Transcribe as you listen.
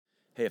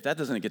Hey, if that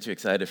doesn't get you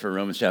excited for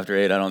Romans chapter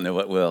 8, I don't know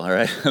what will, all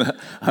right?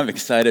 I'm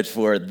excited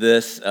for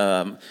this.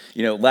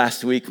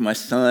 Last week, my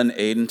son,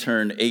 Aiden,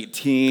 turned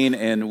 18,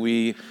 and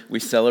we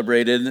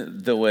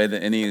celebrated the way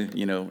that any,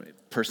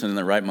 person in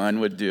the right mind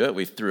would do it.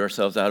 We threw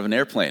ourselves out of an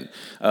airplane.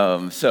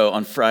 So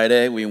on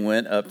Friday, we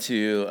went up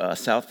to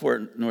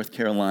Southport, North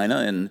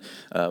Carolina, and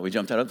we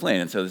jumped out of the plane.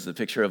 And so this is a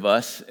picture of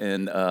us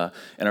and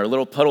our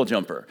little puddle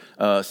jumper.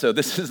 So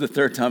this is the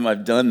third time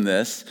I've done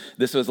this.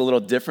 This was a little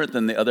different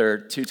than the other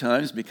two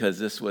times because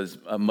this was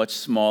a much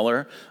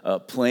smaller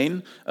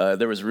plane.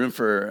 There was room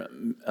for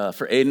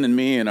Aiden and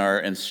me and our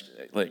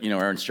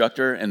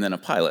instructor, and then a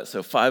pilot.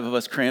 So 5 of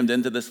us crammed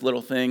into this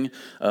little thing.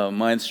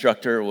 My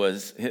instructor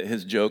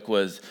his joke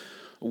was,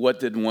 what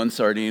did one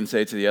sardine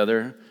say to the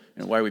other?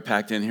 And why are we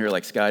packed in here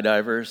like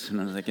skydivers? And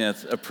I was like, yeah,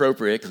 it's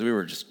appropriate because we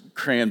were just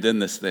crammed in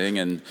this thing,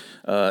 and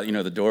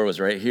the door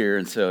was right here,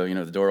 and so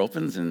the door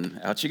opens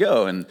and out you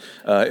go, and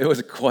it was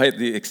quite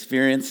the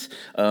experience.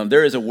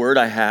 There is a word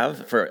I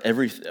have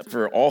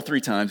for all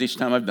 3 times. Each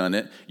time I've done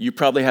it, you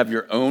probably have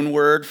your own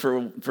word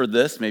for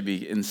this,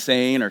 maybe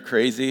insane or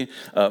crazy.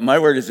 My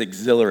word is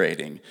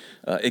exhilarating.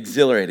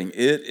 Exhilarating.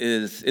 It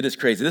is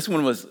crazy. This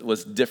one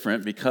was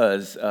different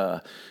because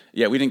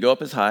we didn't go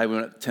up as high. We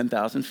went up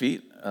 10,000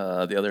 feet.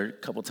 The other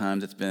couple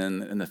times it's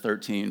been in the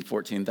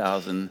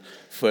 14,000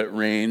 foot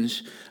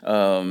range.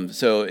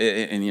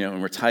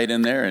 And we're tight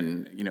in there,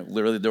 and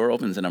literally the door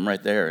opens and I'm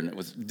right there. And it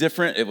was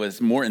different. It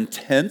was more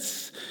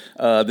intense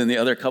than the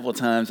other couple of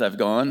times I've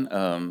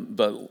gone,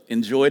 but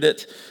enjoyed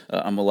it.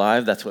 I'm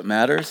alive. That's what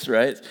matters,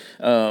 right?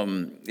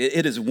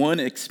 It is one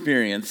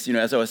experience.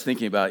 As I was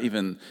thinking about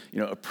even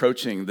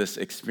approaching this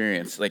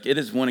experience, like it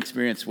is one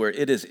experience where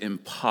it is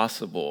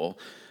impossible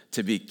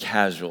to be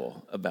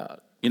casual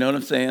about. You know what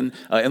I'm saying?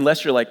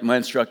 Unless you're like my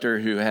instructor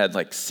who had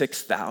like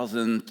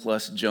 6,000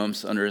 plus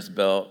jumps under his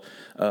belt.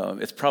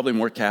 It's probably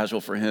more casual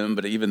for him,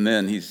 but even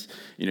then,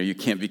 you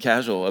can't be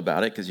casual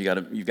about it because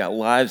you've got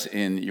lives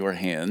in your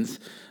hands.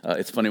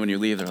 It's funny when you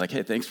leave, they're like,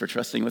 "Hey, thanks for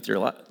trusting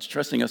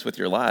us with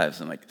your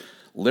lives." I'm like,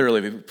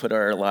 literally, we put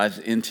our lives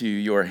into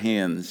your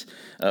hands.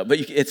 But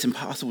it's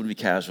impossible to be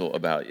casual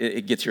about.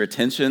 It gets your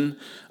attention.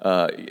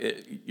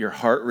 Your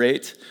heart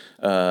rate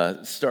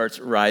starts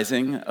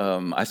rising.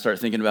 I start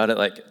thinking about it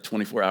like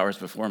 24 hours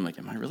before. I'm like,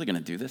 am I really going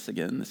to do this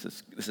again? This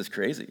is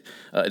crazy.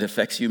 It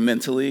affects you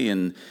mentally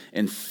and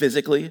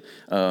physically.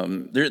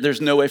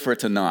 There's no way for it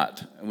to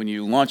not. When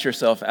you launch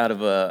yourself out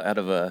of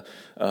a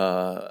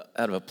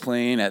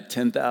plane at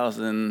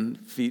 10,000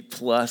 feet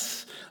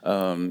plus,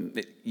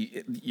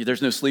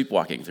 there's no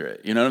sleepwalking through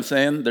it. You know what I'm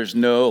saying? There's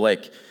no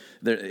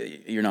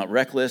you're not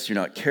reckless, you're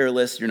not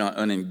careless, you're not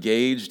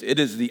unengaged. It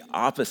is the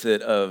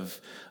opposite of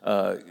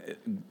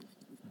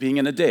being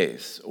in a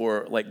daze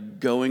or like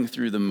going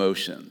through the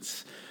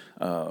motions.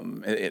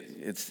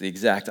 It's the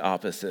exact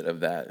opposite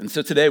of that. And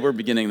so today we're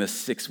beginning this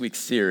 6-week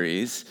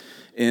series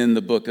in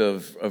the book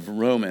of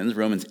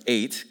Romans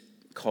 8,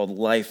 called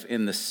Life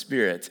in the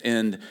Spirit.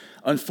 And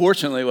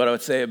unfortunately, what I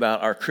would say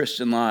about our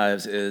Christian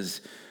lives is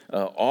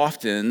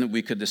often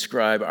we could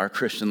describe our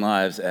Christian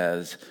lives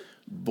as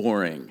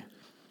boring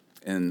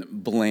and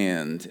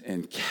bland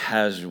and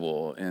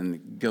casual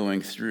and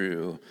going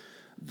through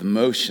the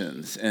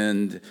motions.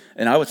 And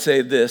I would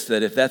say this,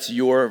 that if that's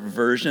your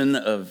version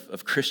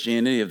of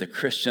Christianity, of the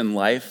Christian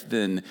life,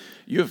 then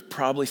you have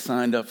probably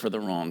signed up for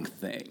the wrong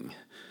thing.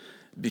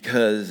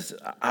 Because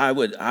I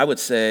would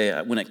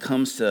say when it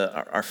comes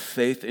to our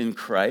faith in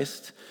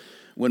Christ,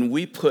 when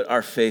we put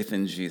our faith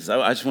in Jesus,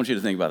 I just want you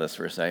to think about this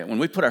for a second. When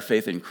we put our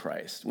faith in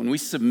Christ, when we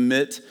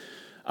submit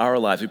our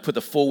lives, we put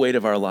the full weight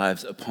of our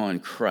lives upon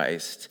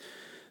Christ,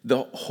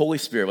 the Holy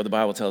Spirit, what the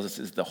Bible tells us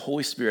is the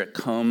Holy Spirit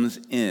comes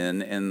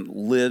in and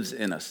lives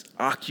in us,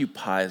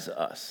 occupies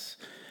us,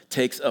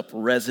 takes up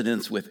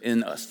residence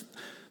within us.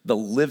 The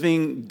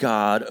living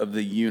God of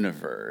the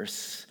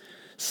universe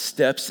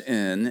steps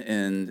in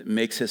and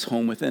makes his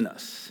home within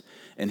us.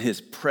 And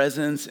his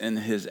presence and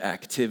his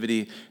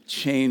activity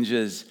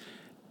changes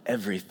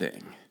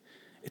everything.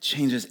 It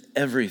changes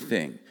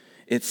everything.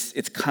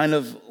 It's kind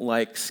of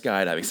like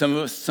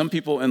skydiving. Some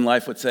people in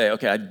life would say,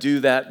 okay, I do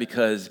that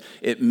because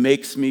it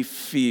makes me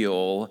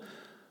feel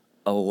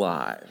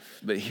alive.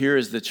 But here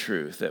is the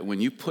truth, that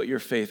when you put your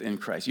faith in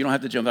Christ, you don't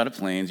have to jump out of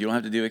planes, you don't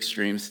have to do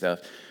extreme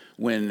stuff.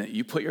 When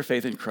you put your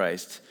faith in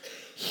Christ,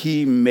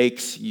 he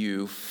makes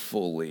you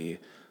fully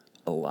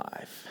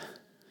alive.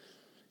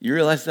 You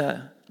realize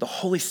that? The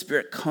Holy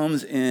Spirit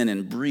comes in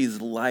and breathes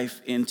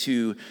life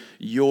into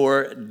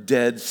your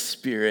dead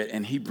spirit,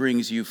 and he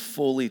brings you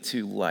fully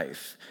to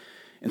life.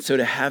 And so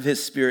to have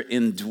his Spirit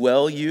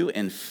indwell you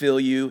and fill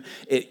you,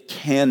 it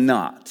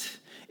cannot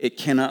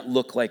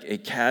look like a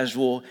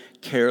casual,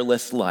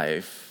 careless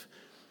life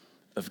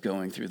of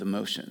going through the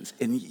motions.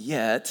 And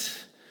yet,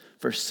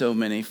 for so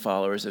many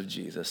followers of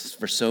Jesus,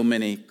 for so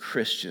many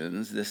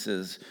Christians, this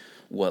is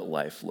what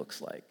life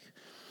looks like.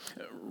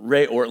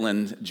 Ray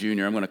Ortland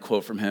Jr., I'm going to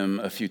quote from him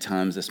a few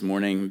times this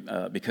morning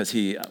because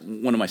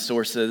one of my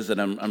sources that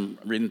I'm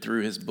reading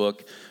through his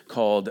book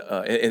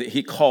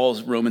he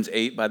calls Romans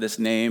 8 by this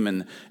name,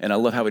 and I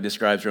love how he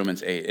describes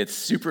Romans 8. It's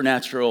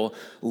supernatural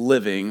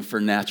living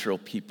for natural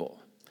people.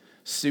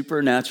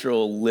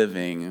 Supernatural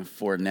living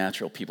for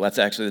natural people. That's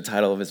actually the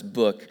title of his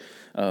book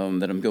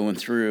that I'm going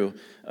through.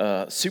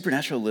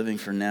 Supernatural living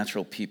for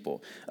natural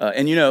people.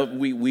 And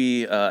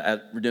we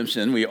at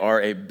Redemption, we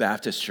are a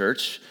Baptist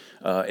church.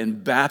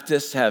 And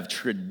Baptists have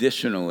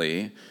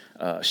traditionally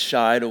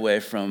shied away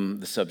from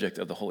the subject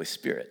of the Holy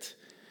Spirit.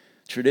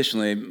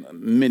 Traditionally,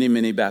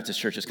 many Baptist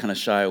churches kind of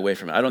shy away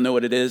from it. I don't know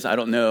what it is. I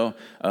don't know.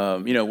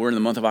 We're in the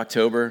month of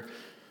October,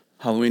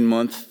 Halloween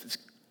month,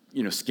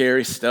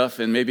 scary stuff.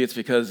 And maybe it's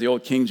because the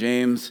old King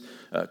James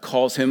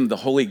calls him the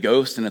Holy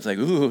Ghost, and it's like,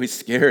 ooh, he's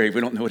scary. We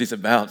don't know what he's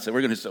about. So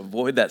we're going to just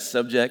avoid that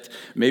subject.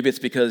 Maybe it's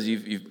because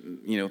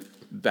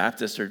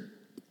Baptists or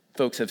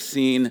folks have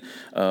seen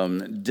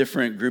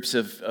different groups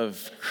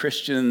of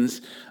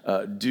Christians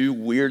do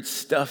weird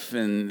stuff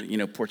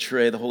and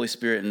portray the Holy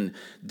Spirit in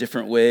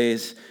different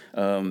ways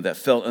that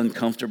felt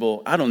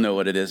uncomfortable. I don't know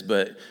what it is,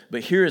 but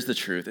here is the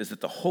truth: is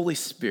that the Holy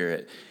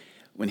Spirit,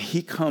 when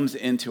He comes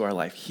into our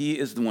life, He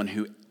is the one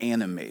who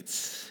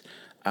animates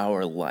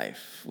our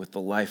life with the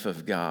life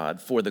of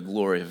God for the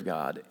glory of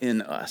God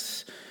in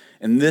us.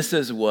 And this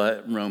is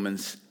what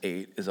Romans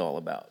 8 is all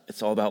about.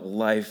 It's all about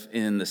life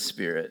in the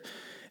Spirit.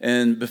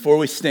 And before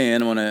we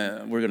stand,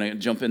 we're going to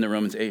jump into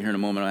Romans 8 here in a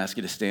moment. I'll ask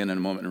you to stand in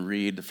a moment and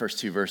read the first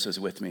two verses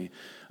with me.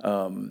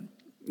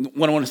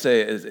 What I want to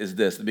say is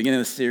this. The beginning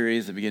of the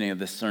series, the beginning of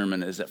this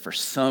sermon is that for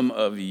some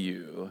of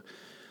you,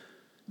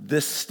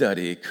 this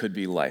study could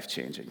be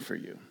life-changing for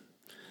you.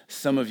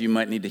 Some of you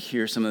might need to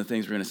hear some of the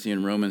things we're going to see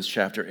in Romans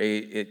chapter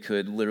 8. It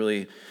could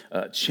literally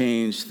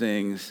change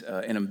things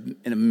in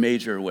a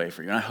major way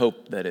for you. And I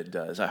hope that it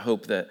does. I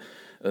hope that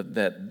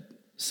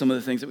some of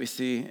the things that we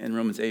see in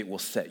Romans 8 will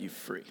set you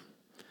free.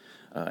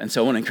 And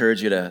so I want to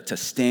encourage you to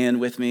stand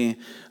with me,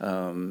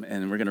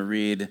 and we're going to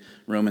read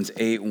Romans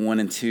 8, 1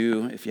 and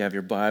 2. If you have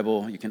your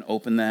Bible, you can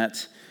open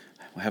that.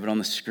 We'll have it on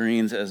the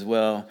screens as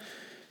well.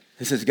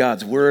 This is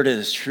God's word. It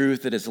is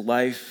truth. It is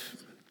life.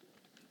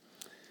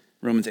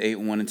 Romans 8,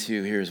 1 and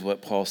 2, here's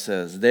what Paul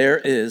says. There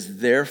is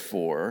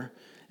therefore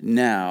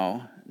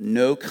now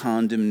no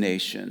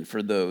condemnation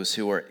for those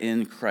who are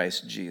in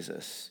Christ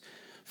Jesus.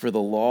 For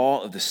the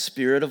law of the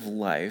Spirit of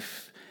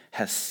life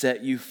has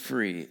set you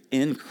free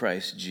in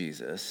Christ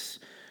Jesus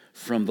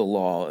from the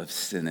law of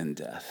sin and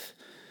death.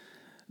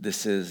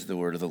 This is the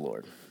word of the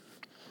Lord.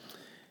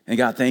 And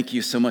God, thank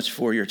you so much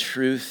for your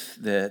truth,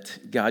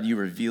 that God, you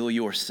reveal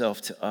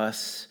yourself to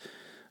us.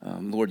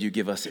 Lord, you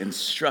give us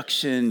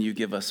instruction. You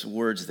give us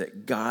words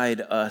that guide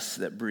us,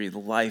 that breathe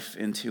life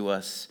into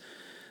us,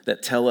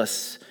 that tell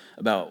us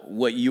about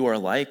what you are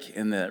like,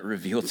 and that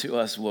reveal to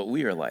us what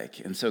we are like.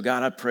 And so,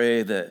 God, I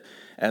pray that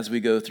as we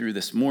go through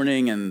this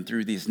morning and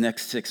through these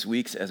next 6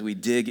 weeks, as we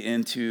dig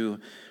into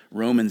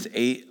Romans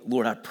 8,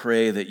 Lord, I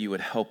pray that you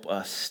would help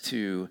us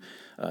to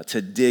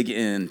dig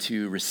in,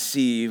 to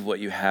receive what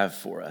you have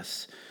for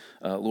us.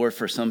 Lord,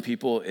 for some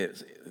people,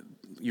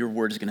 your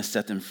word is going to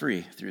set them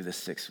free through this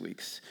 6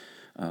 weeks.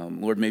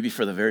 Lord, maybe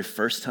for the very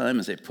first time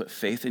as they put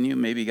faith in you,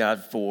 maybe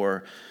God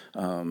for,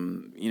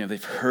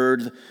 they've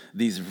heard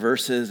these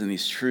verses and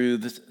these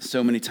truths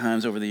so many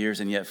times over the years,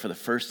 and yet for the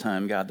first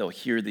time, God, they'll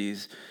hear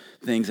these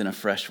things in a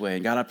fresh way.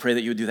 And God, I pray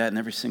that you would do that in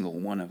every single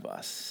one of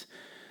us,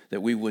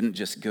 that we wouldn't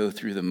just go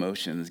through the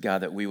motions,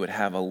 God, that we would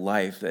have a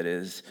life that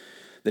is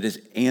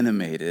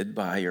animated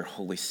by your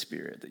Holy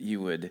Spirit, that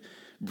you would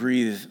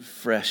breathe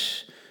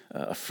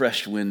a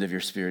fresh wind of your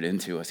Spirit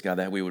into us, God,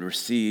 that we would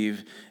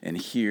receive and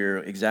hear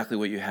exactly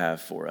what you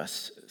have for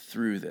us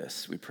through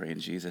this. We pray in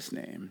Jesus'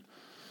 name.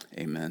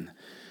 Amen.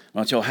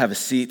 Why don't you all have a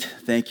seat?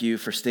 Thank you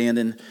for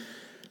standing.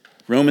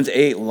 Romans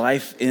 8,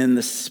 life in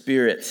the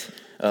Spirit.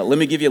 Let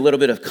me give you a little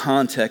bit of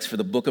context for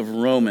the book of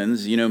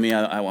Romans. You know me,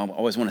 I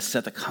always want to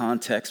set the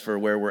context for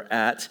where we're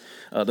at.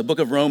 The book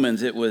of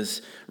Romans, it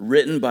was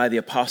written by the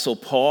Apostle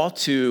Paul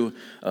to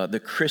the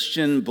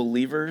Christian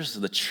believers,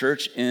 the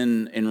church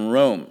in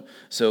Rome.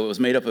 So it was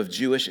made up of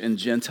Jewish and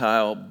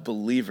Gentile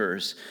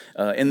believers.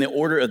 In the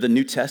order of the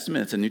New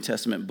Testament, it's a New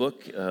Testament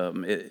book.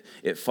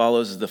 It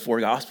follows the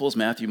four Gospels,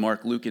 Matthew,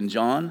 Mark, Luke, and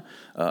John.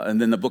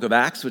 And then the book of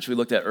Acts, which we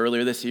looked at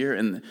earlier this year.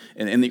 And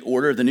in the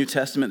order of the New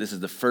Testament, this is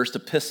the first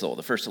epistle,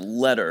 the first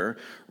letter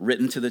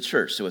written to the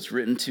church. So it's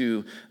written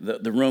to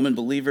the Roman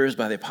believers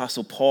by the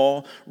Apostle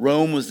Paul.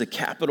 Rome was the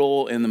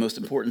capital and the most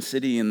important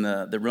city in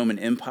the Roman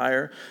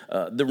Empire.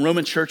 The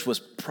Roman church was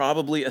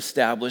probably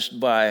established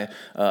by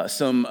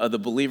some of the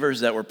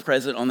believers that were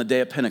present on the day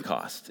of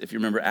Pentecost. If you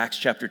remember Acts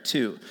chapter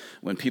 2,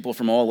 when people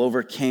from all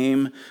over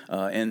came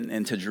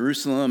into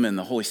Jerusalem and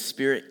the Holy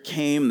Spirit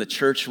came, the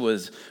church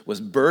was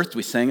birthed.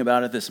 We sang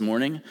about it this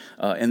morning.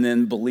 And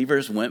then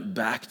believers went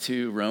back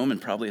to Rome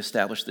and probably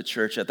established the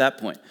church at that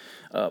point.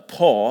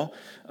 Paul,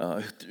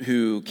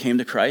 who came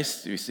to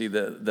Christ, you see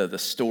the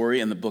story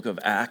in the book of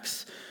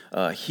Acts.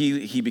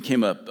 He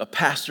became a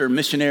pastor,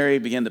 missionary,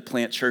 began to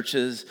plant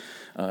churches,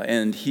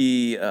 and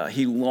he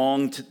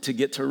longed to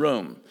get to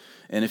Rome.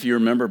 And if you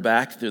remember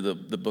back through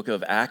the book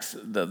of Acts,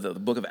 the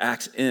book of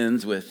Acts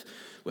ends with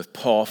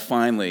Paul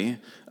finally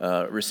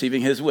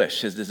receiving his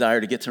wish, his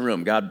desire to get to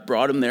Rome. God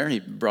brought him there. He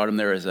brought him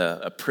there as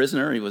a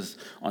prisoner. He was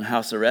on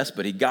house arrest,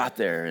 but he got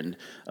there, and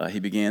he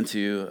began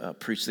to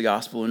preach the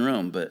gospel in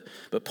Rome.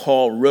 But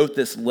Paul wrote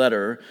this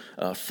letter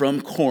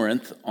from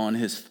Corinth on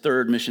his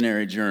third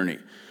missionary journey.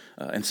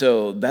 And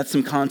so that's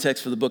some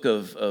context for the book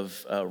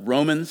of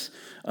Romans.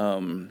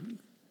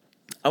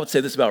 I would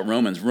say this about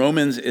Romans.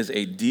 Romans is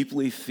a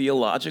deeply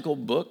theological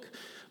book,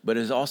 but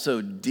is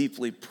also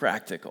deeply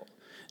practical.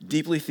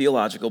 Deeply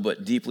theological,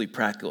 but deeply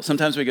practical.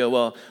 Sometimes we go,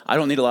 well, I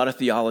don't need a lot of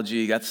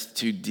theology. That's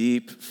too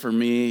deep for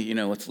me.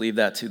 Let's leave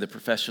that to the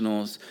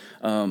professionals.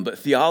 But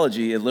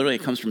theology, it literally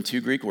comes from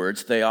two Greek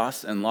words,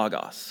 theos and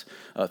logos.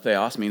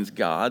 Theos means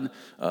God.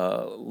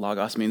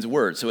 Logos means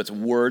word. So it's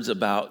words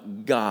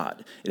about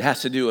God. It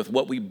has to do with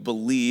what we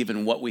believe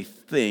and what we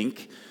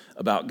think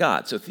about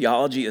God. So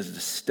theology is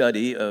the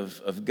study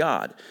of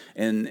God.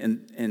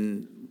 And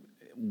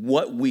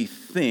what we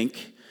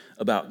think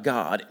about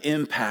God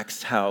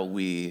impacts how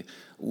we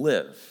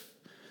live.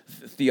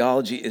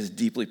 Theology is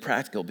deeply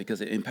practical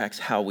because it impacts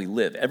how we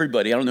live.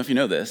 Everybody, I don't know if you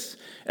know this,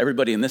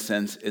 everybody in this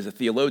sense is a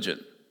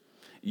theologian.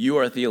 You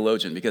are a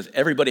theologian because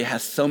everybody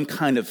has some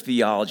kind of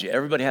theology.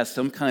 Everybody has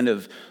some kind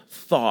of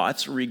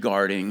thoughts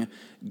regarding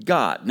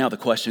God. Now the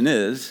question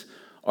is,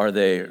 are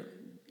they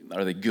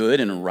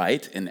good and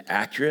right and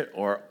accurate,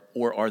 or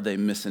are they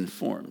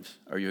misinformed?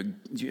 Do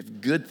you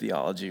have good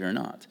theology or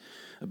not?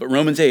 But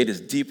Romans 8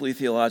 is deeply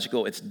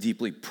theological. It's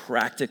deeply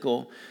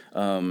practical.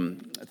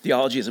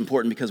 Theology is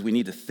important because we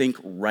need to think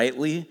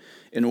rightly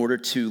in order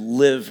to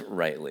live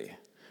rightly. All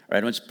right,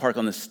 I'm going to park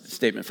on this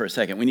statement for a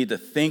second. We need to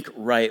think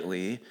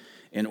rightly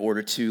in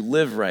order to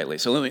live rightly.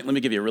 So let me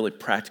give you a really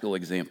practical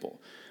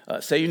example.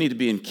 Say you need to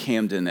be in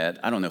Camden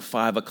at,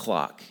 5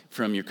 o'clock.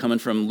 You're coming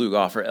from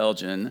Lugoff or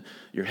Elgin.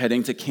 You're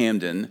heading to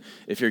Camden.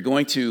 If you're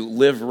going to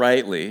live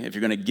rightly, if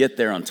you're going to get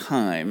there on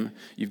time,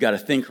 you've got to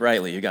think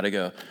rightly. You've got to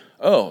go,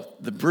 oh,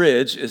 the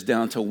bridge is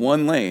down to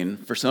one lane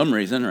for some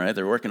reason, right?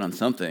 They're working on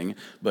something,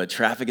 but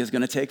traffic is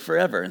going to take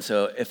forever. And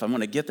so if I'm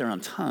going to get there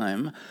on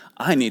time,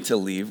 I need to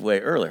leave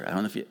way earlier. I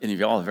don't know if any of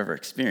y'all have ever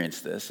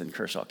experienced this in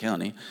Kershaw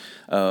County.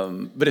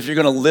 But if you're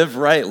going to live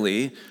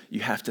rightly,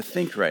 you have to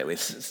think rightly.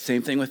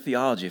 Same thing with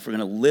theology. If we're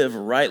going to live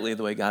rightly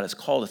the way God has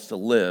called us to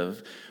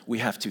live, we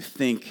have to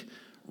think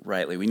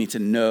rightly. We need to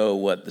know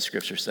what the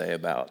scriptures say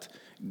about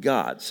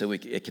God, so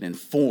it can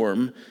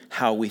inform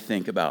how we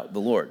think about the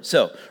Lord.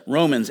 So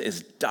Romans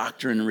is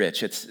doctrine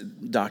rich.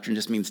 Doctrine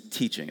just means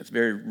teaching. It's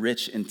very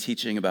rich in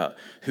teaching about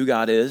who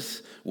God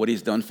is, what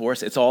he's done for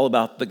us. It's all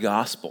about the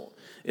gospel.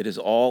 It is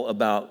all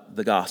about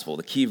the gospel.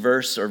 The key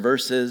verse or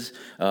verses,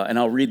 and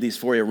I'll read these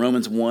for you.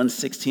 Romans 1,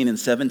 16 and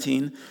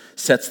 17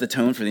 sets the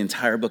tone for the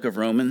entire book of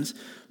Romans.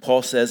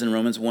 Paul says in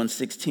Romans 1,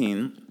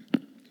 16,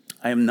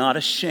 I am not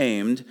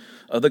ashamed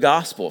of the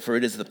gospel, for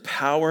it is the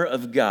power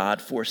of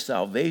God for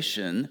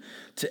salvation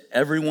to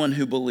everyone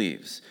who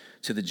believes,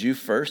 to the Jew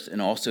first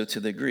and also to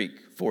the Greek.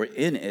 For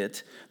in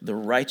it the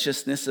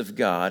righteousness of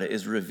God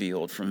is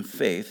revealed from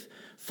faith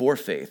for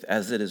faith,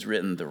 as it is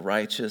written, the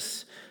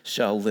righteous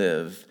shall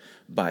live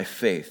by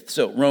faith.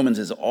 So Romans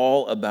is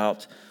all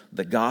about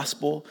the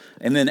gospel.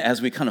 And then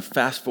as we kind of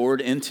fast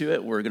forward into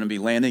it, we're going to be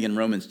landing in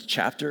Romans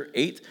chapter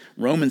 8.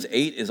 Romans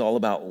 8 is all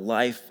about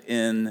life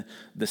in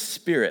the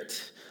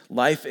Spirit.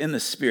 Life in the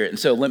Spirit. And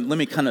so let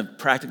me kind of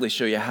practically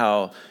show you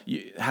how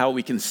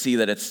we can see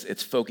that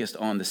it's focused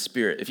on the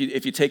Spirit.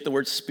 If you take the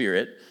word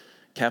Spirit,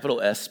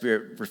 capital S,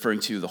 Spirit referring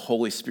to the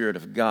Holy Spirit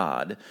of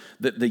God,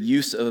 the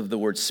use of the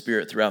word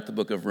Spirit throughout the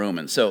book of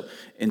Romans. So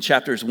in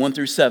chapters 1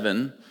 through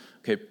 7,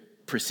 okay,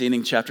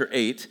 preceding chapter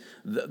 8,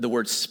 the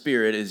word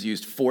Spirit is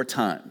used 4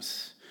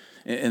 times.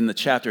 In the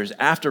chapters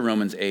after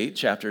Romans 8,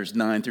 chapters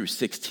 9 through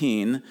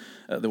 16,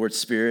 the word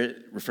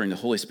Spirit, referring to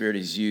the Holy Spirit,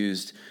 is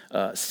used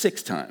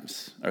 6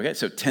 times. Okay,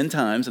 so 10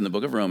 times in the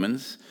book of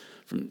Romans,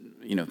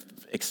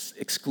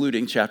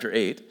 excluding chapter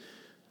 8,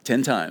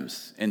 10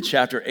 times. In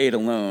chapter 8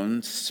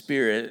 alone,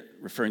 Spirit,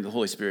 referring to the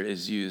Holy Spirit,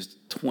 is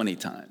used 20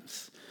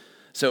 times.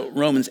 So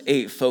Romans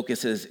 8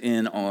 focuses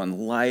in on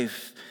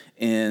life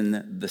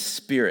in the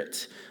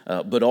Spirit.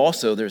 But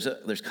also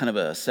there's kind of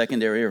a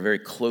secondary or very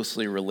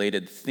closely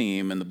related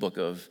theme in the book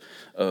of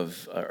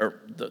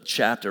the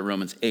chapter,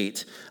 Romans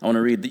 8. I want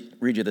to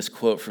read you this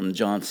quote from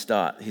John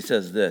Stott. He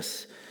says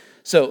this,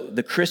 so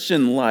the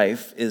Christian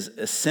life is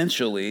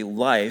essentially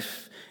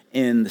life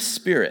in the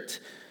Spirit.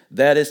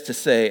 That is to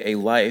say, a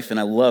life, and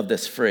I love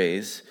this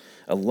phrase,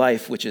 a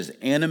life which is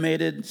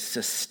animated,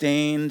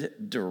 sustained,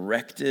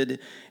 directed,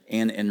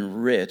 and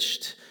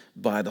enriched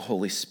by the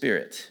Holy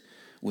Spirit.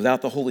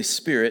 Without the Holy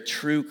Spirit,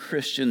 true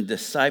Christian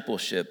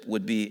discipleship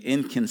would be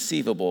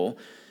inconceivable,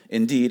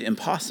 indeed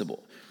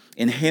impossible.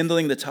 In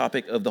handling the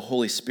topic of the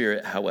Holy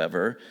Spirit,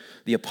 however,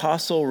 the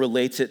apostle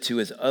relates it to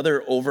his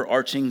other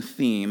overarching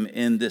theme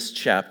in this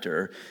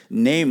chapter,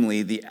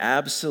 namely the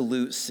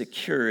absolute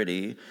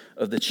security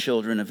of the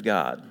children of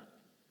God.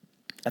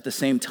 At the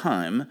same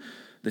time,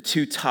 the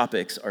two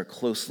topics are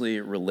closely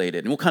related.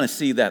 And we'll kind of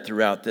see that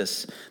throughout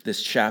this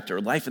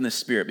chapter, life in the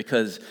Spirit,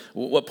 because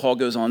what Paul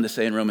goes on to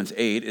say in Romans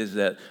 8 is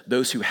that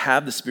those who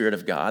have the Spirit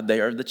of God,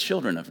 they are the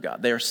children of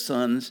God. They are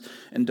sons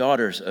and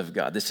daughters of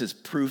God. This is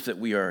proof that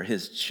we are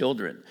his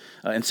children.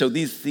 And so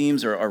these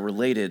themes are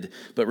related.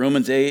 But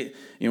Romans 8,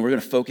 we're going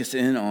to focus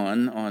in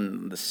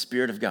on the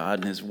Spirit of God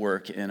and his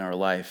work in our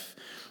life.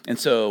 And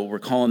so we're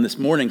calling this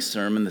morning's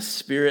sermon, The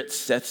Spirit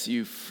Sets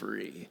You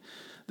Free.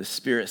 The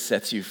Spirit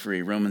sets you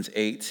free. Romans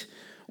 8,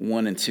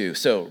 1 and 2.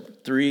 So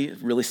 3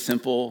 really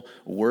simple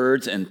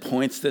words and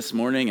points this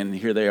morning, and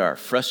here they are.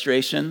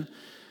 Frustration,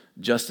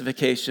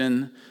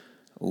 justification,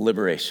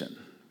 liberation.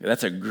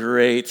 That's a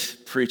great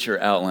preacher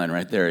outline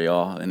right there,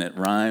 y'all, and it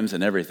rhymes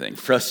and everything.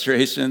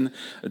 Frustration,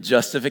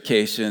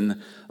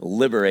 justification,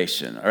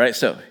 liberation. All right,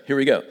 so here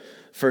we go.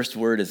 First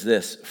word is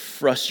this,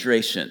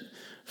 frustration.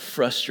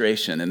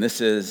 Frustration. And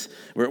this is,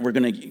 we're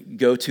going to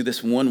go to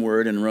this one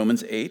word in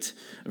Romans 8,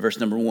 verse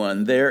number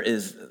 1. There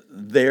is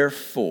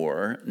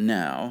therefore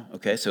now.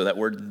 Okay, so that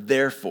word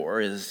therefore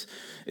is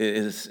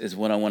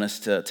what I want us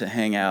to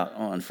hang out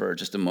on for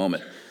just a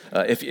moment.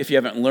 If you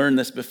haven't learned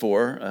this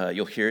before,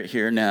 you'll hear it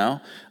here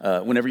now.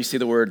 Whenever you see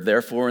the word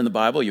therefore in the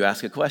Bible, you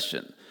ask a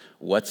question.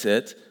 What's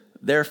it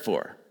there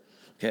for?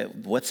 Okay,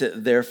 what's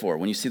it there for?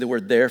 When you see the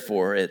word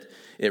therefore, it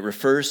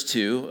refers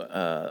to,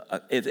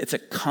 it's a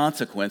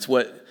consequence.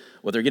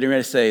 What they're getting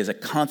ready to say is a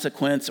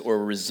consequence or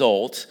a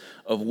result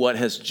of what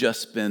has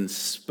just been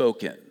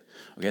spoken.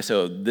 Okay,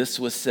 so this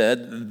was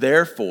said,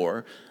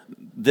 therefore,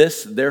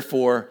 this,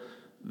 therefore,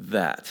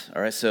 that.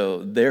 All right,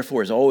 so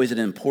therefore is always an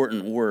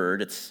important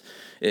word.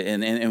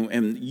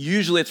 And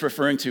usually it's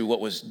referring to what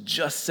was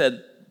just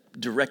said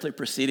directly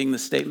preceding the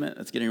statement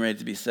that's getting ready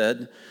to be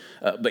said.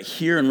 But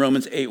here in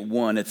Romans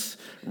 8:1,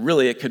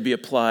 it could be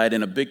applied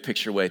in a big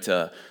picture way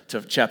to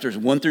chapters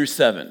 1 through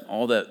 7.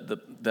 All that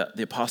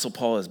the Apostle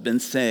Paul has been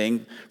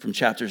saying from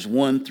chapters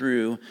 1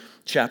 through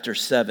chapter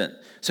 7.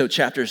 So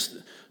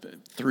chapters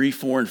 3,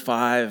 4, and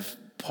 5,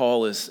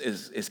 Paul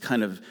is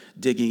kind of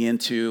digging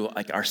into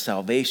like our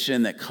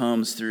salvation that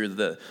comes through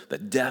the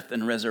death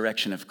and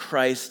resurrection of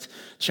Christ.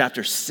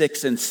 Chapter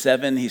 6 and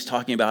 7, he's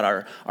talking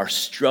about our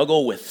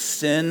struggle with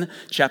sin.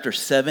 Chapter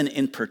 7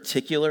 in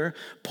particular,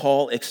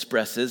 Paul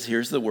expresses,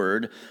 here's the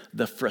word,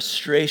 the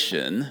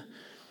frustration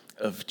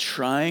of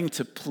trying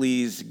to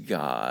please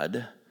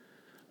God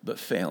but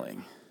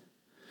failing.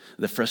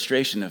 The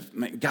frustration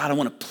of, God, I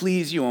want to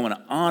please you, I want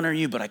to honor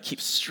you, but I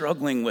keep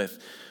struggling with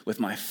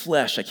my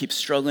flesh. I keep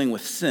struggling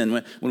with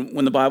sin.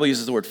 When the Bible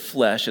uses the word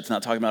flesh, it's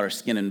not talking about our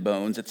skin and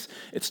bones.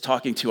 It's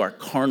talking to our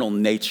carnal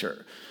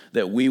nature,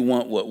 that we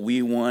want what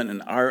we want,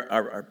 and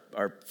our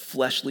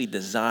fleshly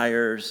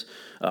desires,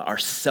 our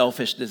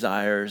selfish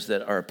desires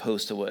that are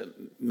opposed to what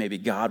maybe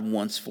God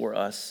wants for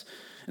us.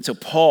 And so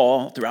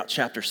Paul, throughout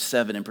chapter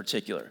 7 in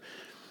particular,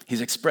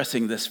 he's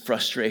expressing this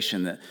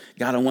frustration that,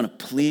 God, I want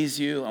to please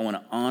you, I want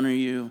to honor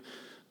you,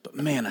 but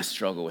man, I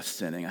struggle with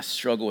sinning. I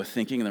struggle with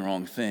thinking the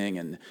wrong thing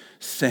and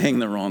saying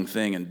the wrong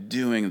thing and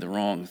doing the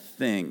wrong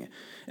thing.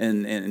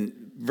 And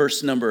I'm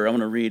going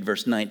to read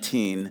verse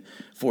 19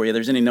 for you.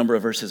 There's any number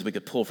of verses we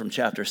could pull from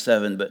chapter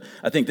 7, but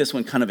I think this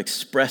one kind of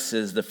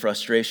expresses the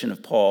frustration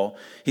of Paul.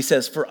 He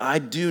says, for I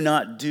do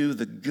not do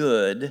the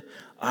good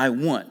I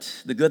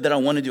want. The good that I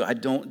want to do, I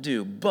don't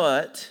do.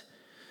 But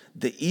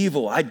the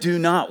evil I do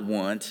not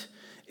want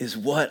is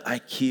what I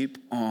keep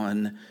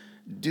on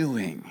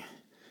doing.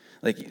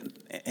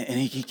 And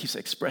he keeps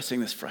expressing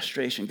this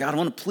frustration. God, I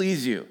want to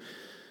please you.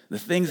 The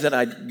things that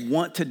I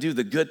want to do,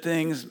 the good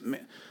things,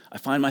 I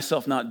find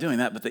myself not doing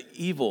that. But the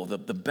evil, the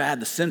bad,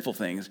 the sinful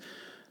things,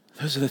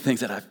 those are the things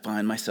that I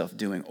find myself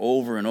doing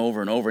over and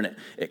over and over. And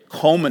it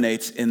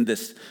culminates in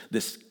this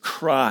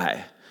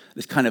cry,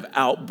 this kind of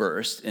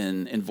outburst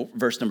in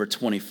verse number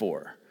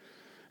 24.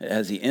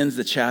 As he ends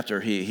the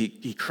chapter,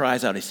 he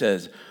cries out, he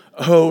says,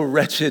 "Oh,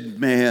 wretched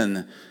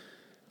man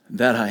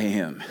that I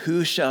am,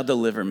 who shall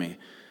deliver me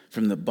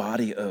from the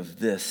body of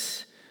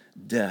this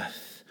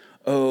death?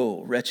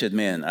 Oh, wretched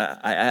man."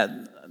 I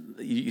add,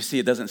 you see,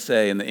 it doesn't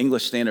say, in the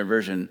English Standard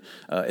Version,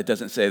 it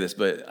doesn't say this,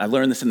 but I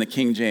learned this in the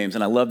King James,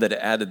 and I love that it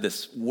added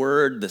this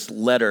word, this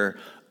letter,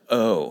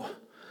 O.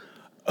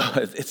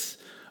 It's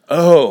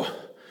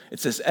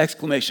this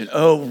exclamation,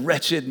 "Oh,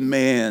 wretched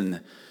man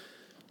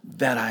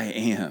that I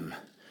am."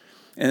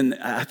 And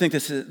I think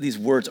these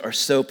words are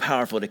so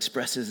powerful. It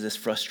expresses this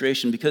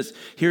frustration because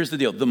here's the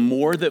deal. The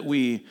more that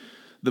we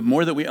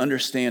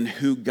understand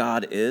who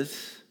God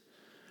is,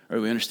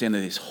 or we understand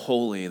that he's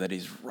holy, that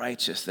he's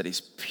righteous, that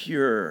he's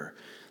pure,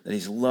 that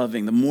he's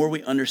loving, the more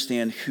we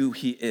understand who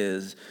he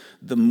is,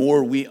 the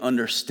more we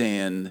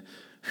understand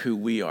who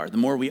we are, the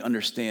more we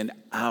understand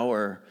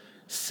our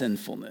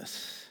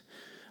sinfulness.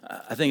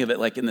 I think of it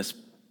like in this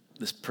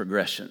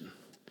progression.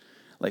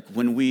 Like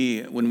when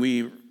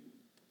we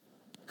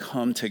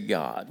come to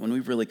God, when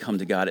we really come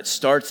to God, it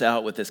starts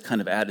out with this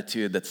kind of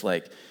attitude that's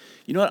like,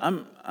 you know what,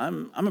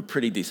 I'm a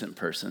pretty decent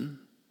person.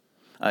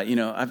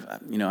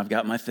 I've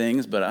got my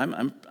things, but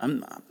I'm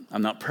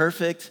not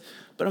perfect,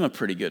 but I'm a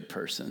pretty good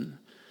person.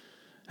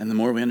 And the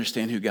more we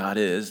understand who God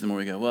is, the more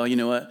we go, well, you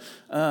know what,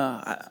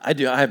 I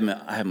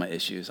have my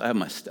issues, I have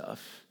my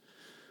stuff.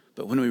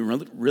 But when we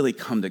really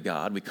come to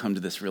God, we come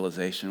to this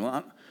realization,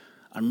 well,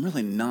 I'm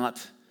really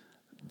not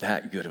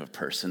that good of a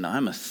person.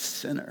 I'm a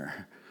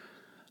sinner.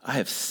 I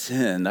have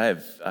sinned.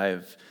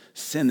 I've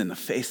sinned in the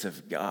face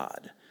of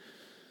God.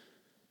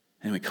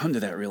 And we come to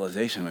that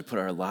realization, we put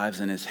our lives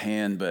in his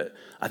hand, but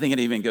I think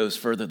it even goes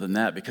further than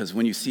that, because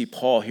when you see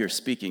Paul here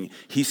speaking,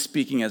 he's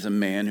speaking as a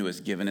man who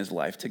has given his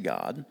life to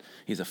God.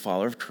 He's a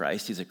follower of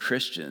Christ, he's a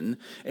Christian,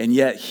 and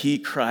yet he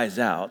cries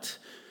out,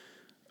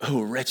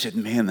 oh, wretched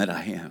man that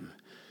I am.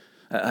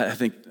 I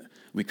think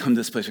we come to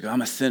this place, we go,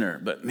 I'm a sinner,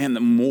 but man,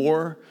 the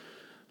more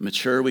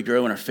mature we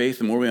grow in our faith,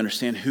 the more we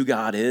understand who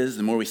God is,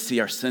 the more we see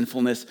our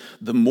sinfulness,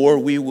 the more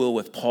we will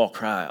with Paul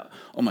cry out,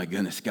 oh my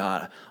goodness,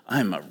 God,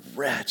 I'm a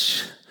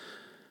wretch.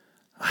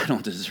 I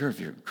don't deserve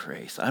your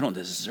grace. I don't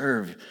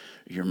deserve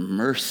your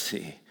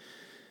mercy.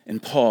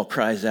 And Paul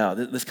cries out,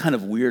 this kind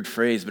of weird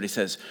phrase, but he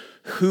says,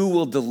 who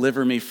will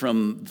deliver me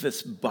from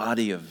this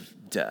body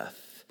of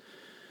death?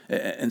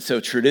 And so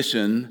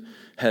tradition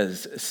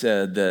has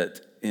said that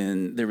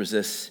there was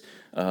this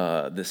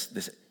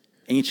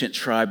ancient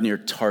tribe near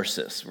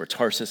Tarsus, where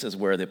Tarsus is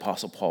where the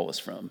Apostle Paul was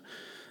from.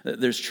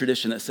 There's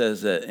tradition that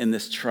says that in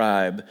this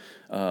tribe,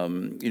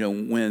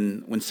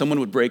 when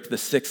someone would break the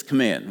sixth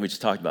command, we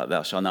just talked about,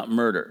 thou shalt not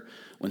murder.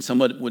 When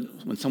someone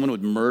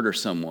would murder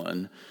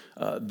someone,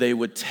 they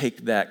would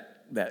take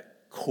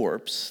that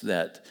corpse,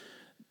 that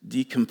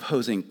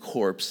decomposing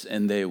corpse,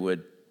 and they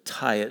would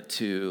tie it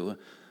to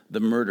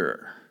the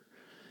murderer.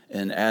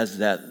 And as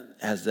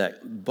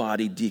that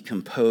body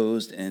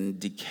decomposed and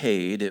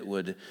decayed, it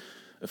would,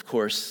 of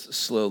course,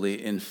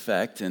 slowly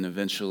infect and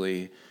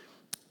eventually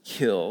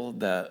kill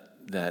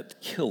that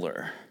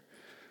killer,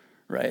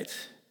 right?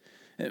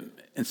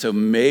 And so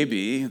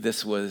maybe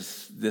this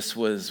was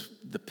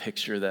the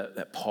picture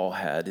that Paul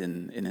had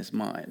in his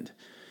mind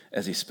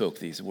as he spoke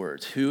these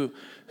words. Who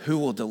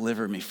will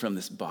deliver me from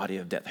this body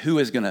of death? Who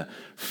is going to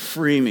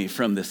free me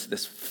from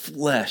this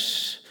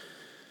flesh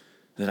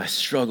that I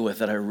struggle with,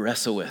 that I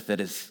wrestle with,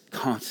 that is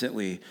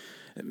constantly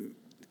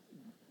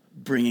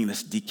bringing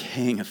this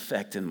decaying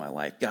effect in my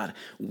life? God,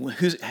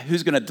 who's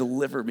going to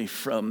deliver me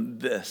from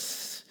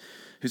this?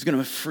 Who's going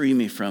to free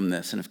me from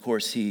this? And of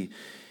course, he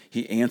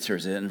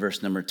answers it in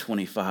verse number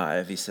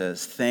 25. He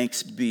says,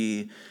 thanks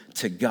be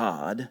to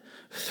God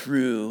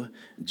through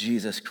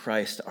Jesus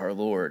Christ our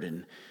Lord.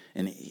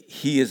 And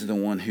he is the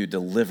one who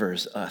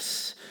delivers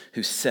us,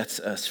 who sets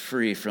us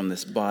free from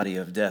this body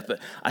of death. But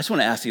I just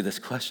want to ask you this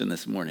question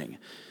this morning.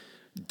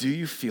 Do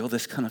you feel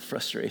this kind of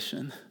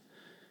frustration?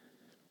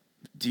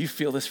 Do you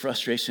feel this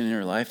frustration in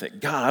your life that,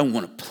 God, I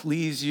want to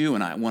please you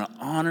and I want to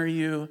honor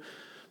you,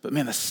 but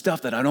man, the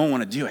stuff that I don't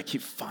want to do, I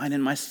keep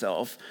finding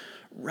myself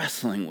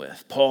wrestling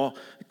with. Paul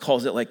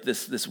calls it like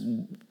this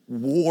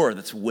war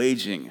that's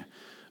waging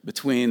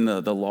between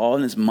the law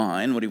in his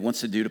mind, what he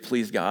wants to do to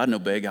please God and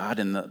obey God,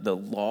 and the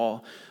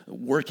law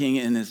working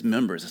in his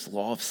members, this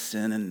law of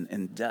sin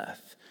and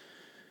death.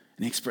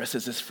 And he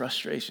expresses this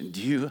frustration.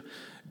 Do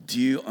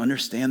you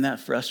understand that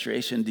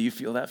frustration? Do you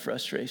feel that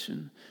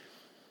frustration?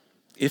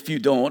 If you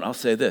don't, I'll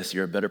say this,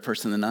 you're a better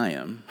person than I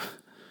am,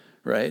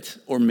 right?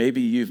 Or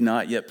maybe you've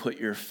not yet put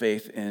your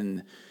faith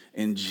in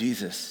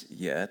Jesus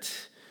yet.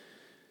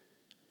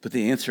 But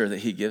the answer that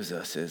he gives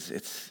us is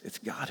it's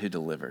God who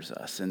delivers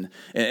us. And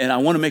I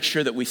want to make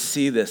sure that we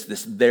see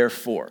this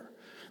therefore,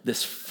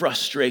 this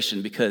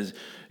frustration, because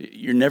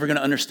you're never going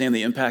to understand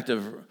the impact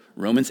of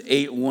Romans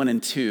 8, 1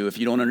 and 2 if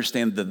you don't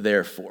understand the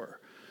therefore.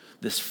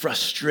 This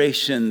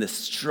frustration, this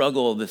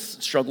struggle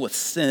with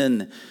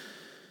sin,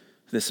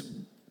 this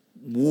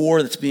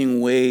war that's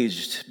being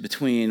waged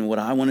between what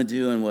I want to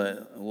do and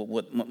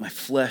what my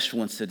flesh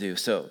wants to do.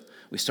 So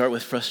we start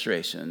with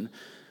frustration,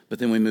 but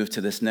then we move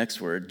to this next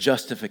word,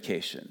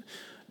 justification.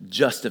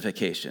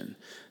 Justification.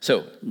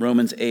 So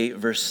Romans 8,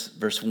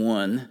 verse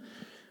 1,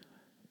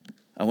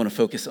 I want to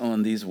focus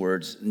on these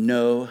words,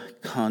 no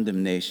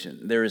condemnation.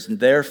 There is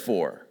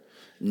therefore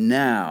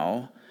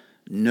now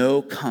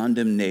no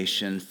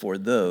condemnation for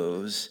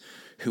those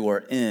who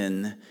are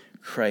in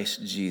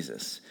Christ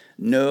Jesus.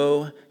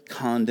 No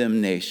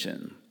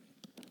condemnation.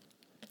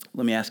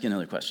 Let me ask you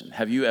another question.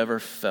 Have you ever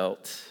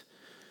felt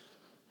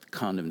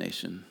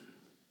condemnation?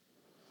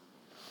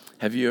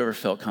 Have you ever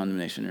felt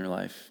condemnation in your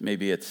life?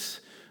 Maybe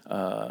it's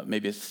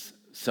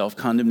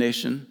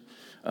self-condemnation.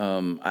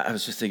 I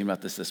was just thinking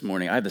about this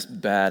morning. I have this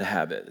bad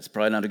habit. It's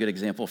probably not a good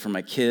example for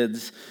my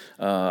kids,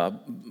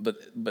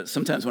 but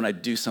sometimes when I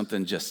do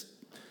something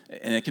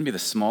and it can be the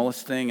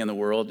smallest thing in the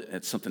world,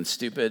 it's something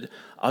stupid,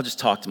 I'll just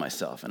talk to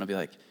myself and I'll be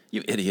like,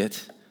 you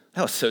idiot.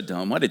 That was so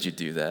dumb. Why did you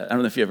do that? I don't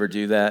know if you ever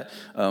do that.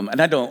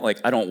 And I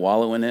don't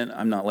wallow in it.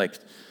 I'm not like,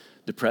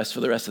 depressed for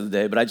the rest of the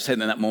day. But I just had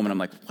in that moment, I'm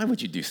like, why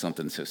would you do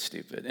something so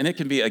stupid? And it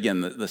can be,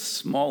 again, the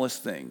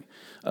smallest thing.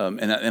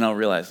 And I'll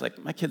realize, like,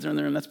 my kids are in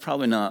the room. That's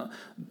probably not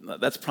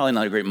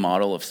a great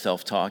model of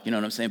self-talk. You know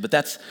what I'm saying? But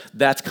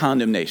that's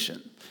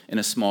condemnation in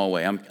a small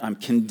way. I'm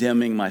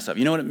condemning myself.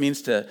 You know what it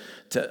means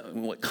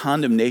what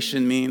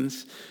condemnation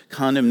means?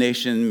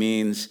 Condemnation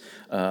means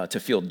to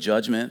feel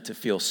judgment, to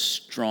feel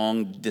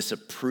strong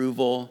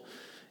disapproval.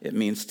 It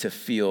means to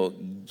feel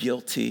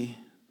guilty.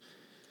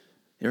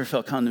 You ever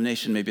felt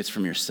condemnation? Maybe it's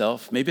from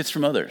yourself. Maybe it's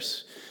from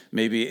others.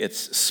 Maybe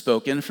it's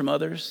spoken from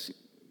others,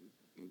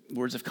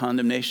 words of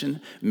condemnation.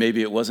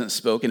 Maybe it wasn't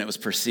spoken, it was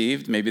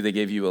perceived. Maybe they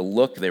gave you a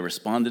look, they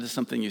responded to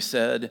something you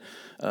said,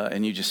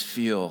 and you just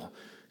feel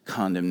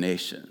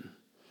condemnation,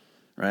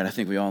 right? I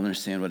think we all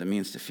understand what it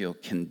means to feel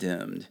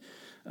condemned.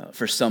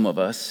 For some of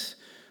us,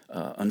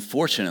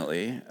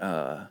 unfortunately,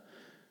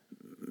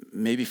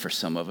 maybe for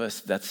some of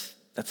us, that's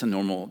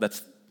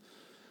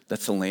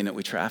the lane that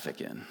we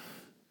traffic in,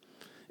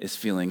 is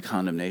feeling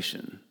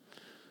condemnation,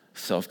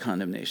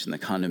 self-condemnation, the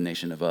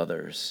condemnation of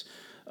others.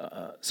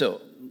 So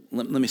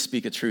let me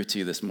speak a truth to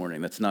you this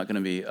morning. That's not going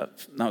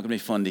to be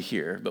fun to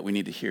hear, but we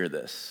need to hear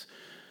this.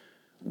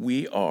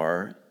 We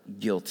are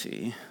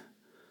guilty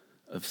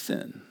of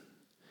sin.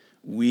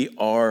 We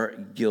are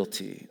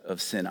guilty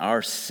of sin.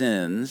 Our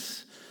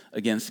sins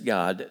against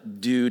God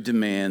do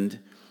demand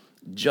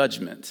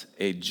judgment.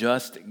 A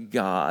just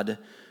God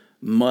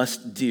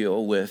must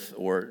deal with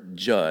or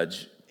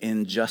judge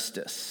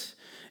injustice.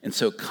 And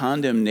so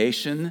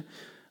condemnation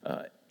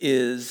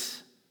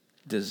is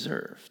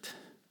deserved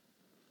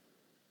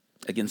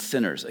against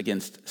sinners,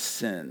 against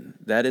sin.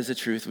 That is a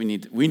truth we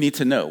need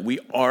to know. We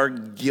are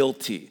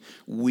guilty.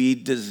 We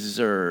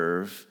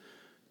deserve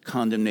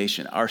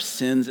condemnation. Our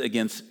sins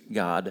against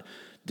God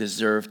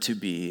deserve to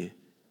be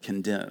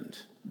condemned.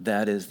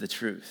 That is the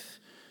truth.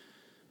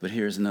 But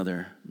here's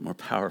another more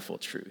powerful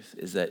truth,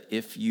 is that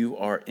if you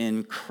are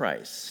in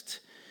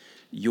Christ,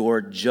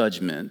 your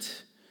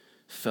judgment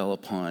fell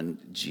upon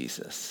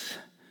Jesus.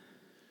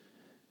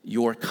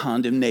 Your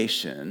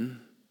condemnation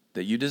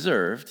that you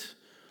deserved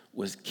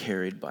was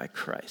carried by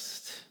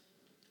Christ.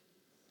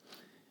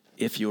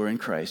 If you are in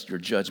Christ, your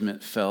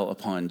judgment fell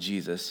upon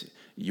Jesus.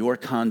 Your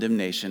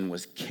condemnation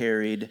was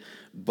carried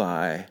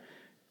by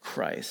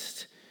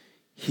Christ.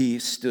 He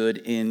stood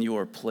in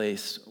your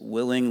place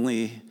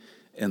willingly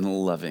and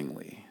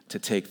lovingly to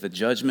take the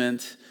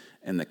judgment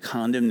and the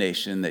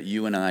condemnation that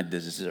you and I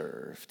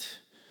deserved,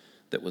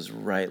 that was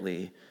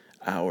rightly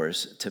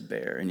ours to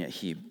bear, and yet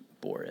he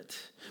bore it.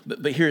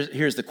 But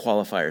here's the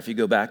qualifier. If you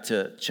go back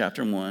to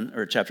chapter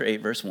 8,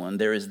 verse 1,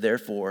 there is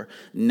therefore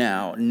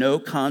now no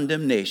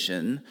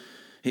condemnation.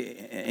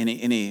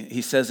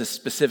 He says this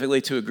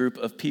specifically to a group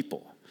of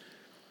people.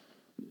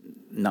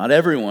 Not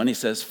everyone, he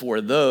says, for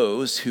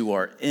those who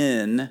are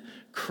in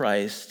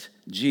Christ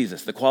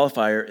Jesus. The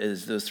qualifier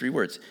is those three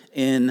words,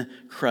 in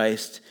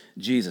Christ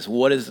Jesus.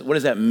 What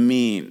does that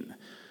mean?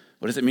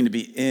 What does it mean to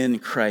be in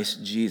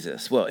Christ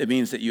Jesus? Well, it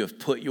means that you have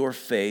put your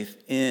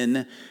faith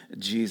in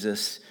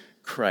Jesus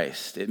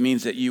Christ. It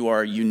means that you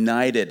are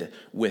united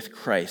with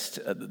Christ.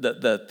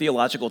 The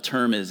theological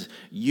term is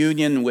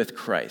union with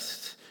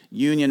Christ.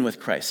 Union with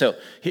Christ. So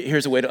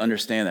here's a way to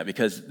understand that,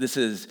 because this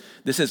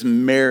is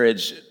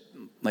marriage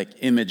like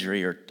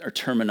imagery or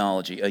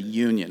terminology, a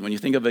union. When you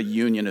think of a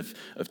union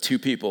of two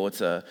people,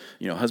 it's a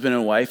husband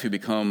and wife who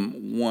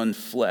become one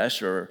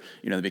flesh, or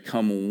they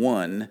become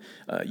one,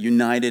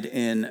 united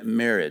in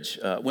marriage.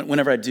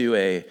 Whenever I do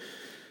a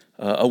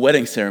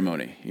wedding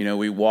ceremony,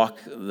 we walk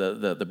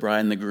the bride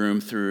and the groom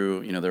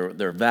through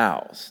their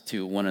vows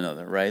to one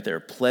another, right?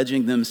 They're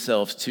pledging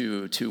themselves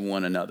to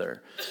one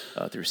another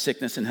through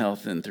sickness and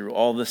health and through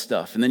all this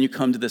stuff. And then you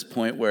come to this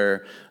point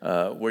where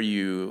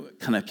you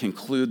kind of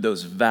conclude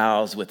those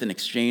vows with an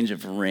exchange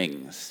of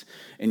rings.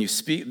 And you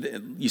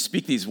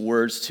speak these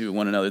words to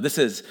one another. This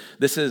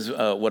is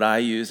what I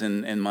use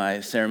in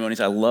my ceremonies.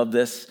 I love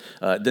this.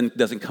 It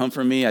doesn't come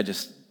from me. I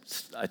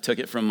took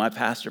it from my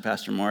pastor,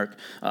 Pastor Mark.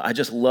 I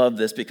just love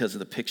this because of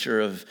the picture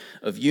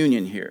of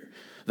union here.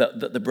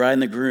 The bride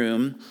and the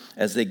groom,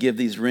 as they give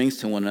these rings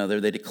to one another,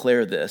 they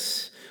declare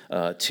this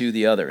to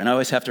the other. And I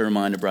always have to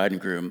remind a bride and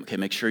groom, okay,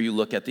 make sure you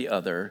look at the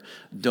other.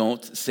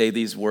 Don't say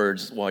these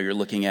words while you're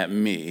looking at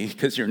me,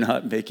 because you're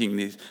not making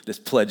this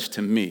pledge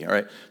to me, all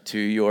right, to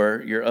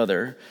your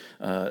other.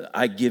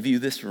 I give you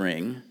this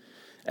ring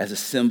as a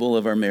symbol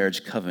of our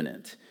marriage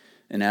covenant,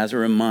 and as a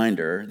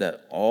reminder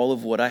that all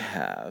of what I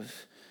have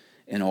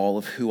and all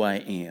of who I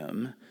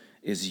am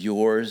is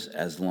yours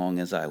as long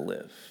as I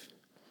live.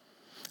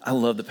 I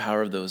love the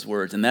power of those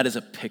words, and that is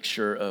a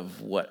picture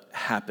of what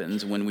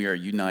happens when we are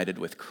united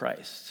with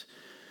Christ.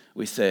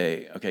 We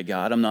say, okay,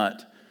 God, I'm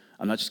not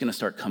just going to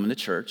start coming to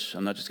church.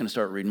 I'm not just going to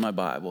start reading my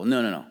Bible.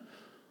 No.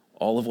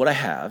 All of what I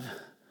have,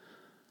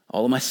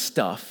 all of my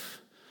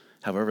stuff,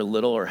 however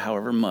little or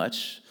however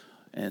much,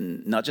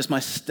 and not just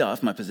my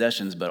stuff, my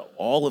possessions, but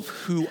all of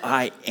who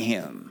I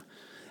am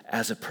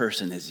as a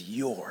person is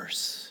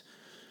yours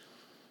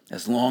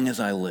as long as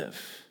I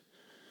live.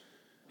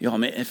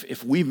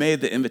 If we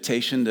made the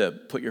invitation to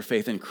put your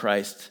faith in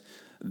Christ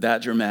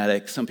that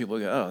dramatic. Some people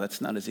go, oh,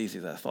 that's not as easy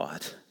as I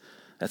thought.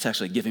 That's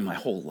actually giving my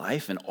whole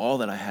life and all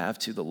that I have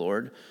to the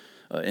Lord.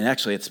 And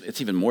actually, it's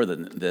even more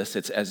than this.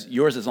 It's as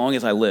yours as long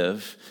as I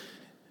live,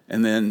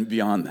 and then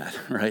beyond that,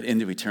 right,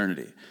 into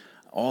eternity.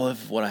 All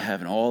of what I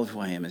have and all of who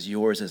I am is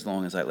yours as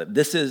long as I live.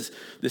 This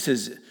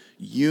is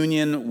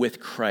union with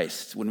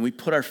Christ. When we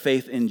put our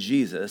faith in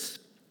Jesus,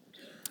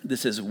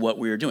 this is what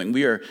we are doing.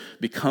 We are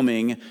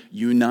becoming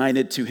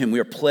united to him. We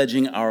are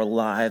pledging our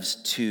lives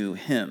to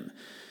him.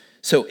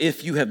 So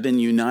if you have been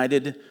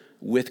united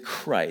with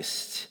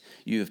Christ,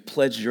 you have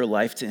pledged your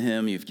life to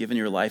him, you've given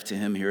your life to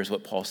him, here's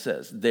what Paul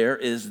says. There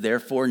is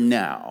therefore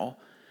now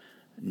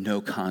no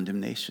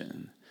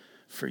condemnation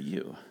for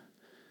you.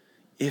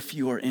 If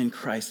you are in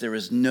Christ, there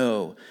is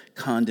no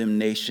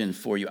condemnation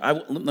for you.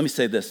 Let me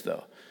say this,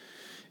 though.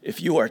 If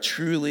you are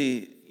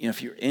truly,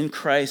 if you're in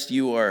Christ,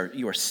 you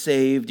are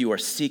saved, you are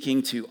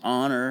seeking to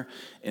honor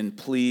and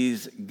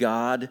please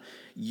God,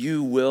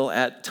 you will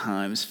at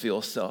times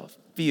feel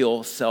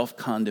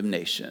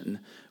self-condemnation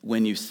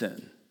when you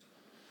sin.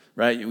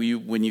 Right?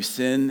 When you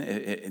sin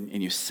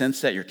and you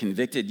sense that you're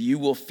convicted, you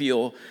will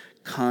feel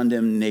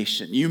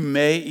condemnation. You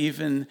may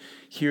even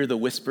hear the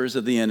whispers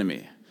of the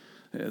enemy.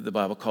 The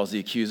Bible calls the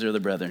accuser of the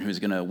brethren, who's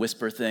going to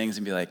whisper things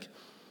and be like,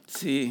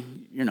 see,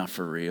 you're not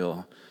for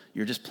real.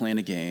 You're just playing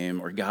a game,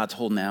 or God's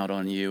holding out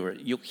on you, or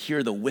you'll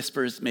hear the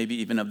whispers maybe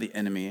even of the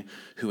enemy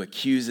who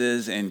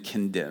accuses and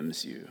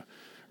condemns you,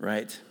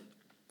 right?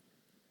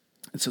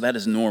 And so that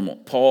is normal.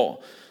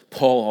 Paul,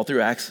 all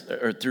through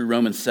through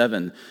Romans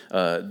 7,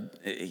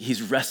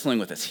 he's wrestling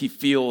with this. He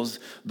feels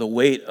the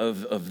weight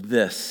of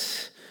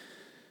this.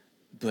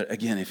 But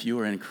again, if you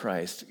are in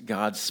Christ,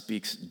 God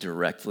speaks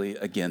directly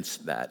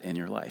against that in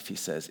your life. He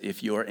says,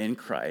 if you are in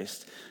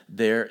Christ,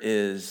 there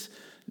is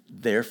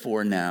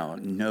therefore now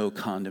no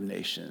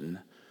condemnation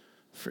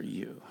for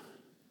you.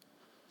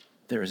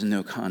 There is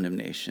no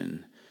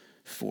condemnation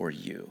for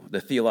you.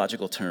 The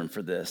theological term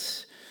for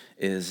this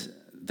is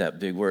that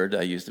big word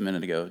I used a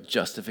minute ago,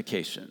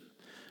 justification.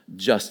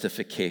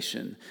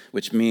 Justification,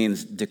 which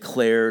means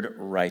declared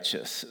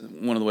righteous.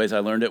 One of the ways I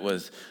learned it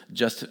was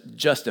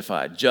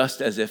justified,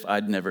 just as if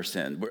I'd never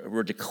sinned.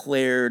 We're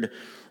declared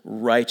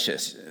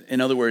righteous.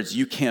 In other words,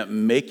 you can't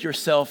make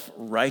yourself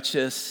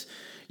righteous.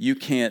 You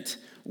can't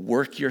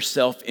work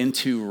yourself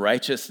into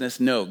righteousness.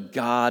 No,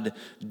 God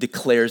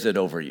declares it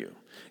over you.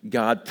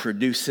 God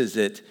produces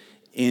it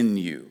in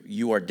you.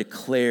 You are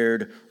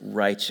declared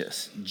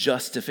righteous.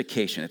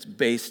 Justification. It's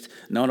based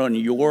not on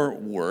your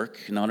work,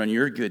 not on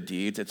your good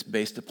deeds. It's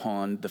based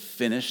upon the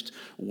finished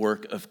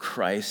work of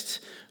Christ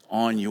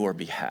on your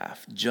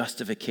behalf.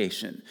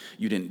 Justification.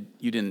 You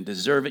didn't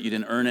deserve it. You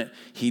didn't earn it.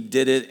 He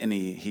did it, and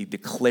he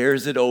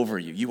declares it over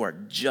you. You are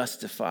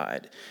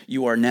justified.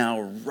 You are now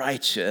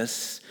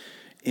righteous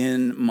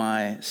in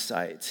my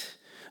sight.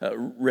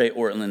 Ray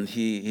Ortlund,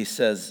 he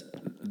says,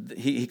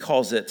 he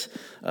calls it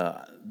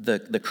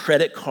the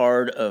credit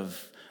card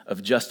of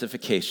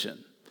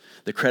justification.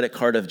 The credit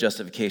card of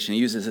justification.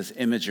 He uses this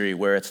imagery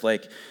where it's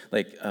like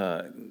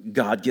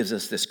God gives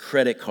us this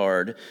credit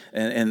card,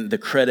 and the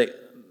credit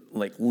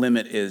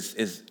limit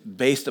is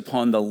based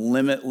upon the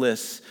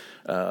limitless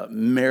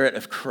merit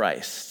of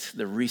Christ,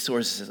 the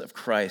resources of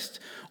Christ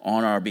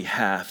on our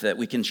behalf, that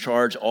we can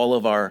charge all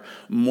of our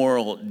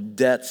moral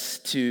debts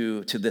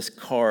to this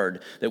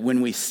card, that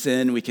when we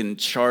sin, we can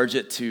charge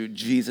it to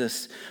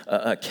Jesus'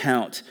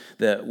 account,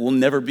 that we'll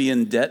never be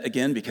in debt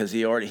again because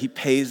he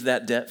pays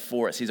that debt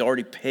for us. He's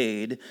already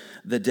paid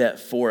the debt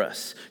for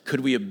us.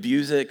 Could we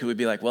abuse it? Could we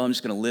be like, well, I'm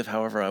just going to live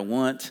however I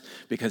want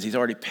because he's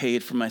already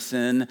paid for my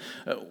sin?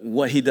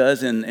 What he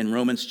does in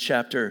Romans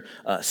chapter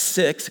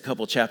 6, a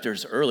couple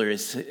chapters earlier,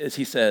 is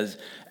he says,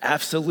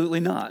 absolutely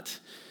not.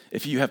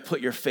 If you have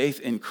put your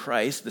faith in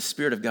Christ, the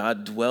Spirit of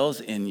God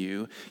dwells in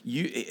you.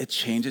 It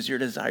changes your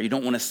desire. You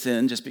don't want to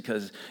sin just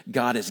because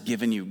God has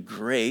given you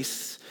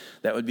grace.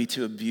 That would be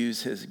to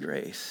abuse his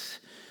grace.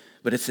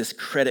 But it's this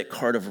credit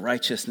card of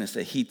righteousness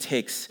that he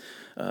takes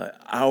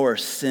our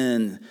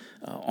sin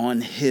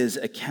on his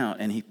account,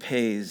 and he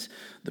pays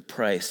the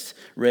price.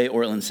 Ray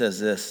Ortlund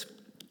says this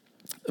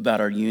about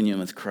our union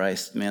with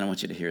Christ. Man, I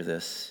want you to hear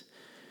this.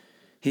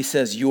 He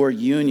says, your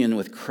union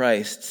with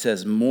Christ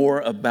says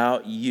more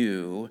about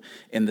you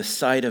in the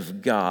sight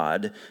of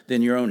God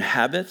than your own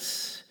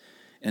habits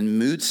and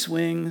mood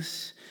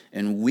swings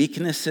and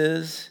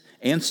weaknesses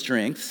and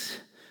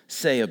strengths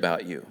say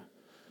about you.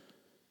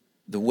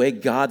 The way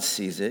God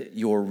sees it,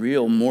 your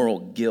real moral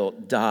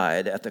guilt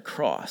died at the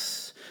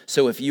cross.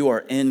 So if you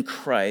are in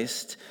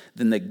Christ,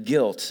 then the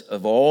guilt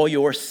of all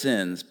your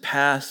sins,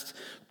 past,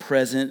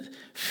 present,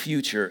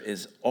 future,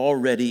 is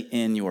already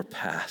in your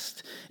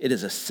past. It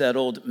is a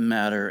settled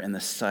matter in the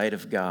sight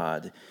of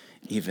God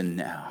even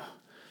now.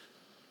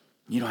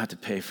 You don't have to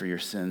pay for your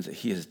sins.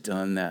 He has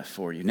done that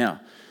for you. Now,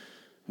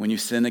 when you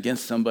sin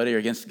against somebody or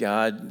against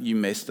God, you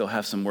may still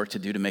have some work to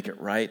do to make it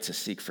right, to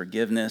seek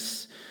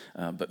forgiveness.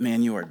 But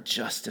man, you are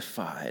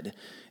justified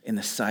in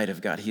the sight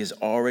of God. He has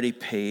already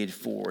paid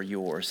for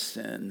your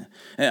sin.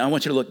 And I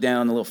want you to look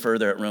down a little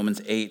further at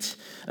Romans 8.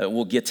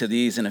 We'll get to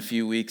these in a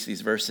few weeks,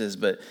 these verses,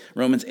 but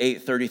Romans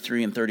 8,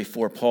 33 and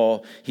 34,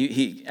 Paul,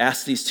 he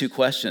asks these two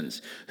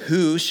questions.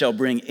 Who shall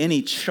bring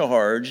any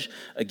charge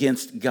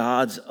against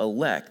God's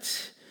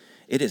elect?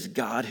 It is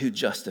God who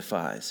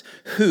justifies.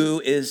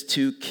 Who is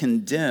to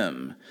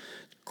condemn?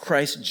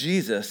 Christ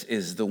Jesus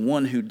is the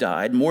one who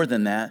died, more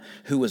than that,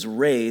 who was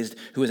raised,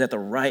 who is at the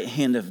right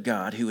hand of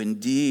God, who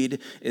indeed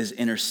is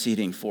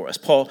interceding for us.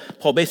 Paul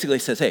basically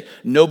says, hey,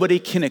 nobody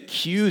can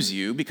accuse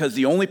you because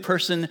the only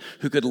person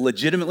who could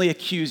legitimately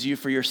accuse you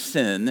for your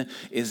sin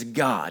is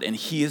God, and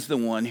he is the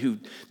one who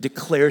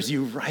declares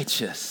you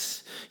righteous.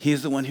 He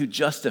is the one who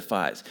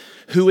justifies.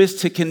 Who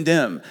is to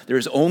condemn? There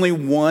is only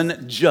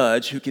one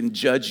judge who can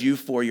judge you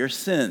for your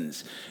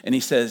sins. And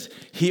he says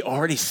he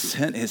already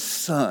sent his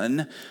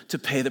son to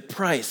pay the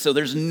price. So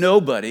there's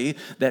nobody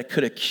that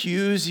could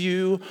accuse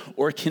you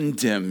or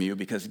condemn you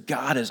because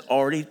God has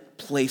already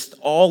placed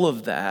all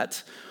of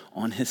that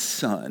on his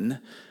son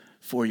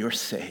for your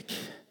sake.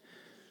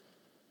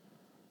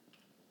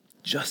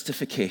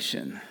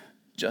 Justification,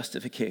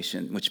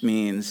 which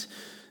means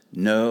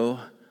no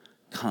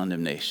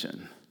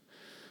condemnation.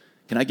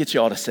 Can I get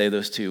you all to say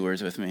those two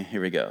words with me?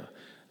 Here we go.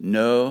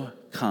 No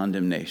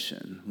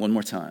condemnation. One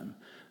more time.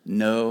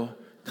 No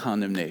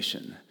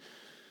condemnation.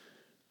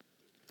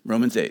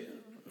 Romans 8,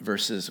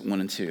 verses 1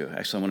 and 2.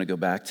 Actually, I want to go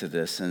back to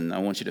this, and I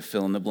want you to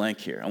fill in the blank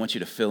here. I want you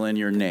to fill in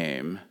your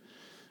name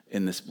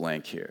in this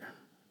blank here.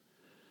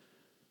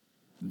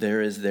 There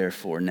is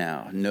therefore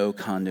now no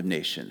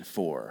condemnation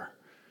for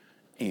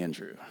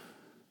Andrew,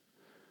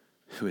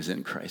 who is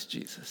in Christ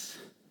Jesus.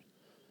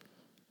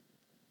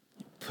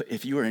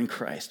 If you are in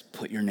Christ,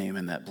 put your name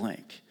in that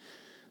blank.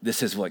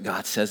 This is what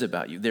God says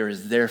about you. There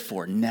is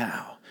therefore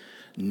now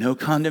no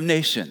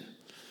condemnation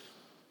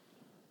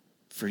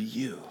for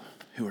you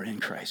who are in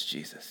Christ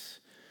Jesus.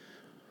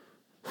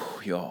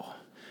 Whew, y'all,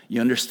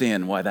 you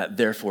understand why that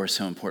therefore is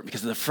so important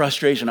because of the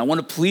frustration. I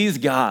want to please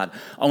God.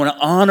 I want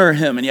to honor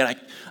him, and yet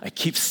I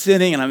keep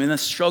sinning, and I'm in a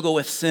struggle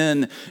with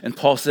sin. And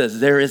Paul says,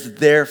 there is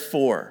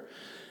therefore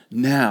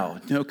now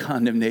no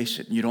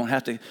condemnation. You don't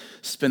have to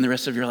spend the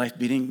rest of your life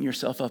beating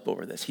yourself up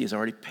over this. He has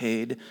already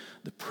paid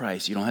the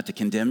price. You don't have to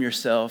condemn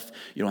yourself.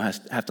 You don't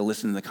have to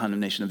listen to the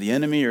condemnation of the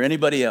enemy or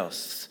anybody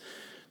else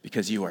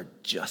because you are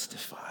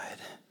justified.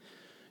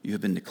 You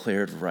have been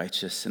declared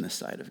righteous in the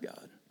sight of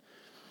God.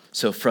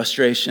 So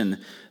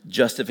frustration,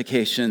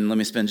 justification. Let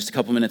me spend just a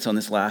couple minutes on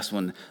this last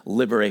one.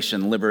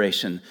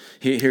 Liberation.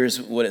 Here's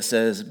what it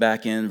says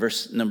back in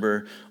verse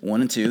number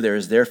 1 and 2. There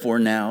is therefore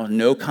now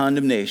no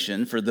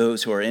condemnation for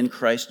those who are in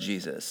Christ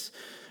Jesus.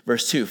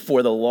 Verse 2,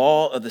 for the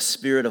law of the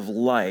Spirit of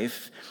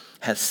life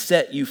has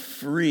set you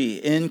free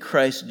in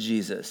Christ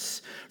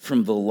Jesus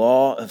from the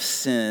law of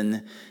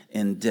sin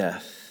and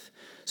death.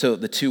 So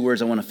the two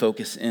words I want to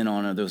focus in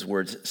on are those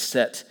words,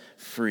 set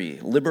free.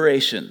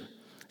 Liberation.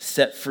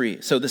 Set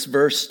free. So this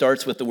verse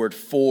starts with the word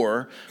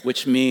for,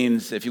 which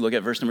means, if you look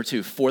at verse number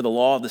 2, for the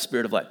law of the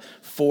Spirit of life.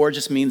 For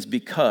just means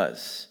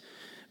because.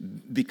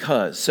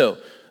 Because. So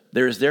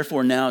there is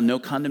therefore now no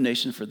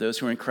condemnation for those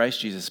who are in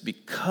Christ Jesus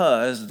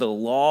because the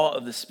law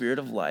of the Spirit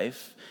of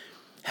life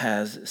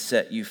has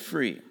set you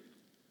free.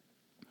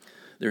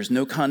 There's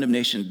no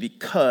condemnation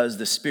because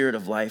the Spirit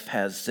of life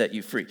has set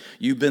you free.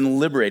 You've been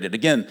liberated.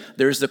 Again,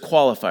 there's the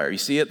qualifier. You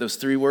see it? Those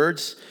three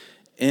words?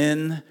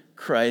 In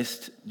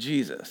Christ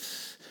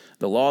Jesus.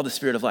 The law of the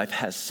Spirit of life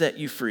has set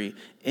you free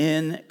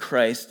in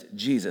Christ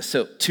Jesus.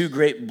 So two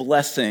great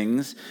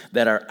blessings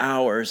that are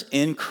ours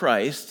in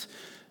Christ,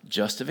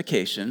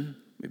 justification,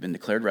 we've been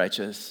declared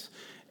righteous,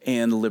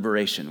 and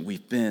liberation,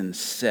 we've been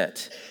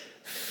set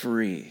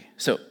free.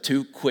 So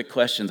two quick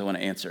questions I want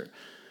to answer.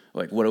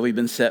 Like, what have we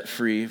been set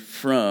free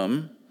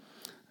from?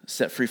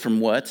 Set free from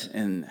what?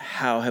 And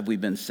how have we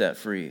been set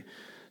free?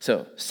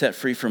 So set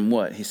free from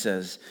what? He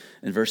says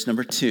in verse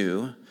number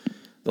 2,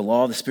 the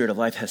law of the Spirit of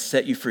life has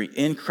set you free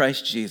in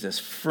Christ Jesus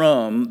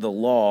from the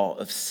law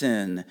of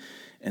sin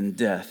and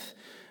death.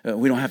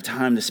 We don't have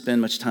time to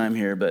spend much time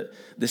here, but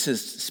this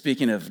is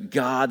speaking of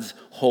God's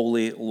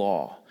holy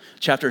law.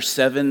 Chapter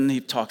 7, he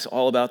talks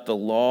all about the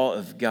law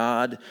of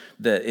God,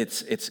 that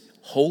it's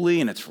holy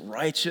and it's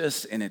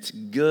righteous and it's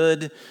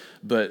good.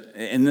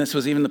 And this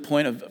was even the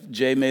point of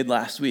Jay made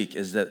last week,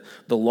 is that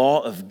the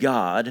law of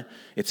God,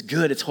 it's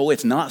good, it's holy,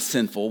 it's not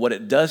sinful. What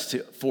it does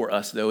for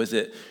us, though, is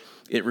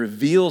it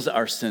reveals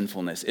our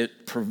sinfulness.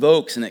 It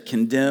provokes and it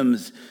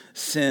condemns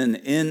sin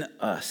in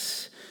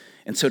us.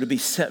 And so to be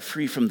set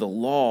free from the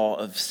law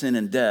of sin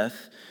and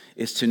death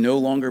is to no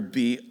longer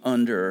be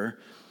under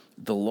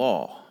the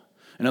law.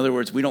 In other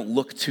words, we don't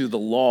look to the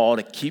law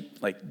to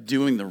keep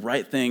doing the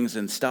right things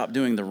and stop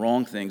doing the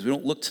wrong things. We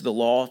don't look to the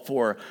law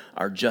for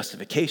our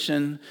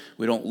justification.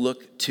 We don't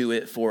look to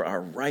it for our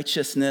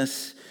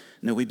righteousness.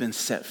 No, we've been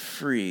set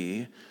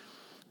free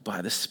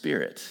by the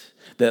Spirit.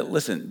 That,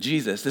 listen,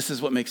 Jesus, this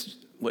is what makes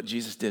what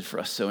Jesus did for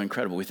us so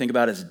incredible. We think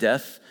about his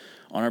death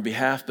on our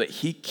behalf, but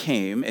he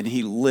came and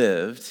he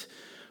lived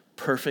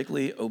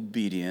perfectly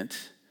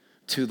obedient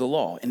to the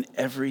law in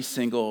every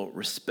single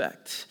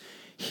respect.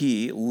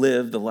 He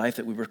lived the life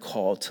that we were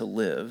called to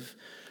live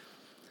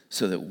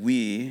so that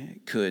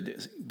we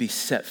could be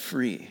set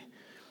free.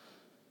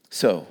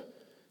 So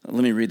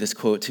let me read this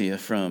quote to you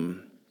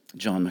from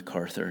John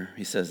MacArthur.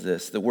 He says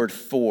this: the word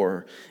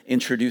 "for"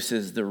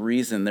 introduces the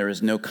reason there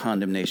is no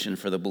condemnation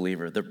for the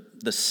believer.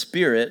 The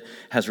Spirit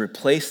has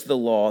replaced the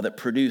law that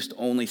produced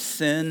only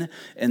sin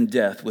and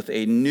death with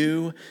a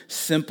new,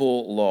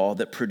 simple law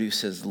that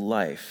produces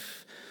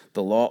life,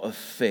 the law of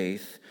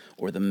faith,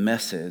 or the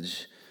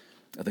message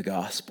of the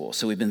gospel.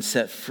 So we've been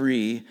set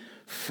free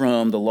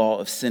from the law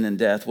of sin and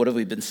death. What have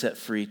we been set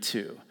free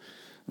to?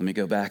 Let me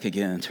go back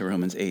again to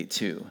Romans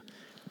 8:2.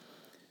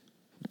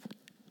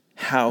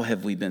 How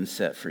have we been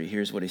set free?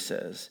 Here's what he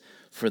says: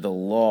 for the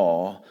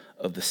law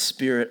of the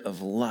Spirit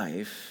of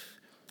life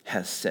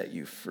has set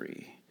you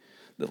free.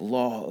 The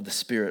law of the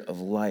Spirit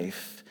of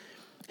life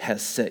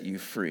has set you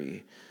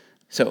free.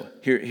 So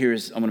I'm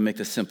going to make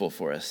this simple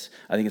for us.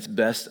 I think it's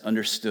best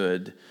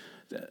understood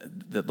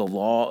that the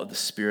law of the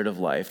Spirit of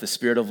life, the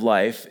Spirit of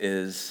life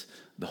is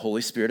the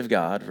Holy Spirit of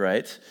God,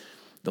 right?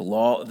 The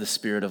law of the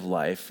Spirit of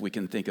life, we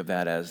can think of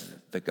that as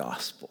the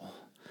gospel.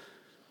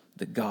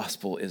 The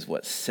gospel is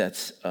what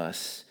sets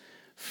us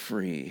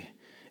free.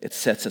 It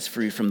sets us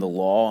free from the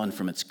law and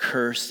from its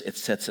curse. It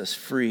sets us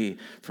free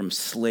from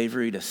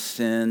slavery to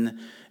sin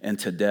and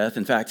to death.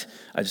 In fact,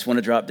 I just want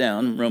to drop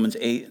down Romans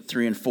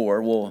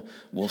 8:3-4.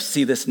 We'll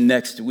see this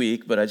next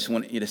week, but I just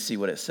want you to see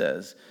what it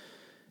says.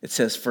 It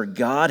says, for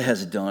God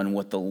has done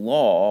what the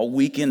law,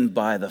 weakened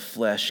by the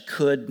flesh,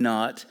 could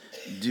not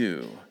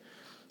do.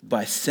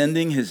 By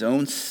sending his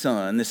own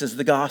Son, this is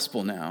the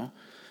gospel now,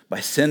 by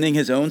sending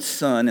his own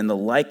Son in the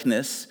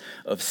likeness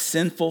of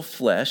sinful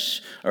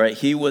flesh. All right,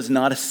 he was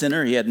not a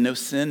sinner. He had no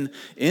sin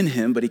in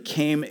him, but he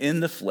came in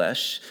the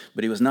flesh,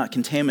 but he was not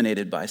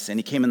contaminated by sin.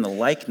 He came in the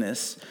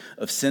likeness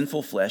of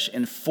sinful flesh,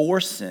 and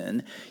for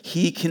sin,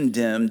 he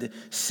condemned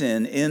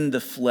sin in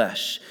the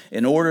flesh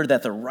in order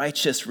that the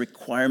righteous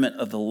requirement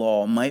of the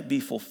law might be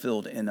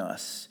fulfilled in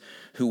us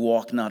who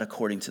walk not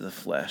according to the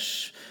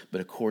flesh,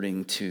 but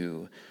according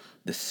to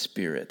the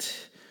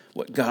Spirit.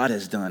 What God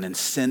has done in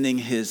sending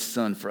his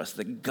Son for us,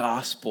 the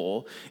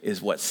gospel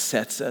is what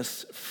sets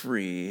us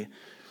free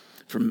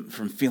from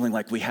feeling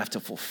like we have to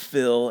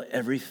fulfill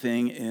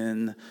everything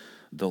in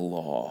the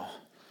law.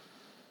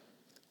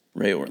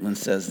 Ray Ortlund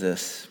says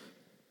this: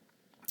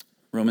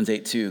 Romans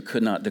 8:2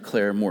 could not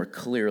declare more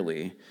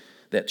clearly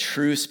that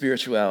true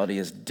spirituality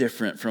is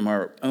different from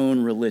our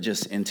own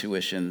religious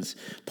intuitions.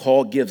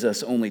 Paul gives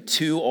us only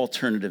two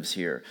alternatives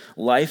here: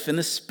 life in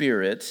the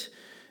Spirit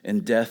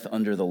and death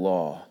under the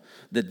law.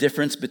 The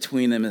difference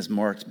between them is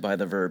marked by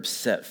the verb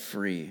set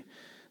free.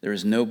 There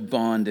is no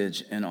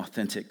bondage in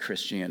authentic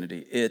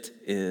Christianity. It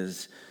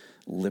is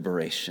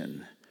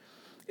liberation.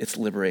 It's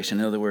liberation.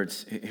 In other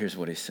words, here's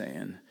what he's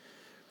saying.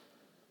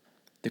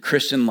 The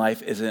Christian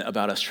life isn't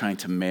about us trying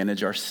to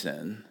manage our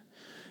sin.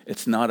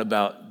 It's not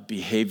about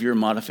behavior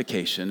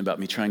modification, about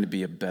me trying to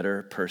be a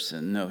better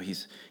person. No,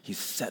 he's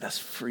set us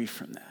free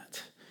from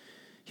that.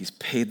 He's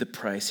paid the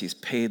price. He's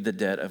paid the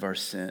debt of our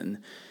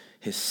sin.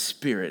 His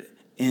Spirit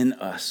in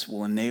us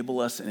will enable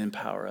us and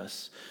empower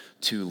us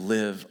to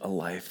live a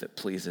life that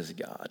pleases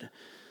God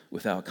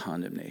without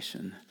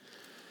condemnation.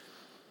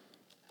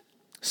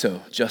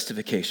 So,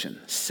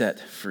 justification, set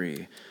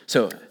free.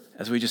 So,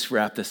 as we just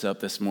wrap this up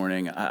this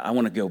morning, I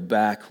want to go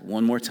back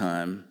one more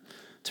time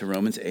to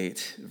Romans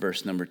 8,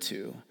 verse number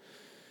 2.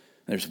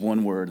 There's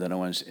one word that I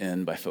want to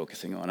end by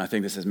focusing on. I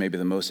think this is maybe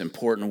the most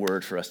important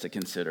word for us to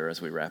consider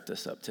as we wrap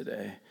this up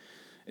today.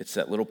 It's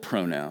that little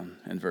pronoun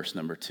in verse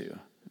number 2.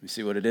 Let me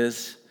see what it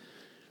is.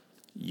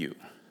 You.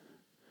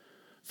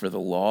 For the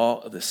law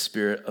of the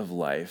Spirit of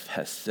life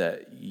has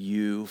set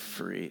you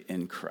free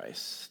in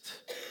Christ.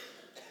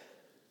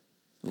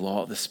 The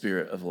law of the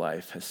Spirit of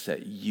life has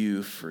set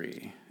you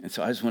free. And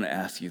so I just want to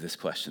ask you this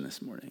question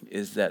this morning.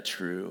 Is that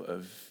true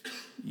of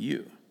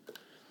you?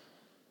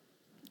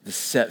 The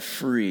set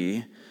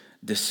free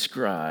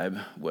describe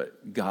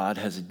what God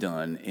has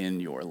done in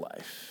your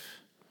life.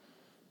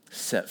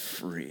 Set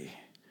free.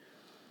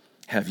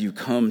 Have you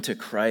come to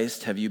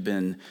Christ? Have you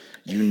been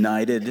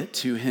united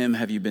to him?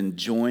 Have you been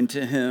joined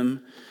to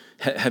him?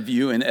 Have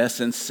you, in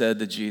essence, said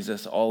to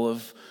Jesus, all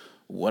of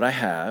what I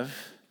have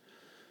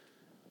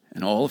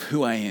and all of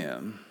who I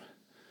am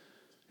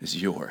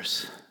is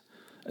yours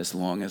as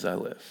long as I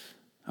live?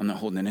 I'm not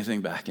holding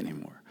anything back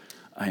anymore.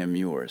 I am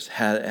yours.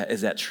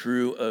 Is that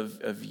true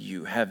of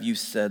you? Have you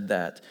said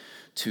that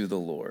to the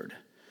Lord?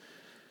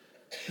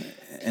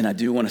 And I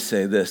do want to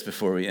say this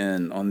before we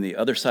end. On the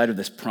other side of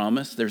this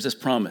promise, there's this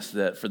promise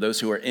that for those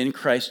who are in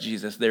Christ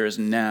Jesus, there is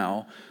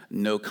now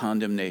no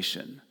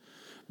condemnation.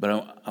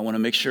 But I want to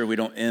make sure we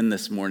don't end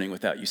this morning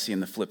without you seeing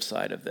the flip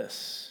side of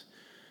this.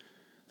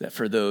 That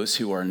for those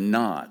who are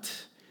not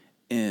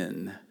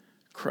in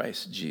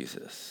Christ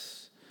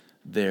Jesus,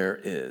 there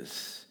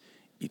is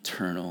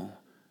eternal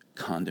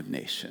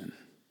condemnation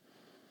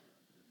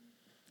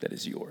that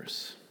is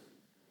yours.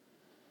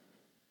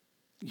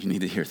 You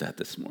need to hear that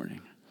this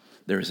morning.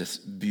 There is this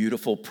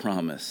beautiful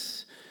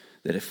promise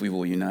that if we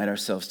will unite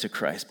ourselves to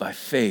Christ by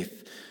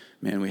faith,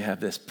 man, we have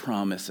this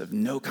promise of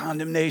no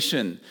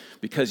condemnation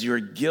because your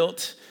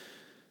guilt,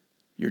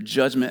 your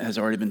judgment has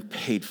already been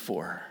paid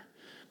for.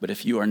 But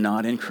if you are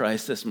not in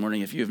Christ this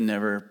morning, if you have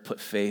never put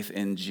faith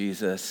in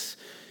Jesus,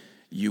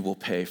 you will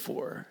pay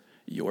for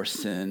your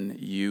sin.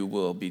 You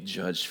will be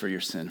judged for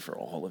your sin for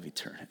all of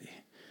eternity.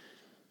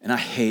 And I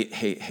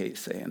hate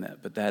saying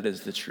that, but that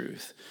is the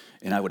truth.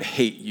 And I would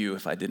hate you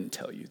if I didn't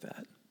tell you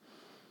that.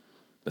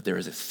 But there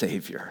is a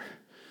Savior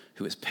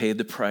who has paid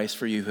the price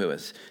for you, who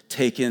has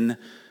taken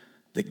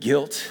the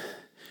guilt,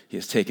 he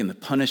has taken the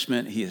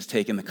punishment, he has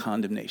taken the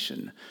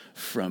condemnation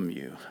from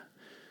you.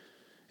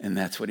 And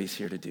that's what he's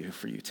here to do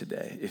for you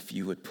today, if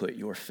you would put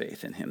your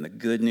faith in him. The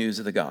good news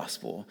of the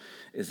gospel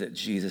is that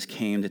Jesus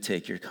came to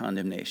take your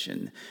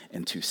condemnation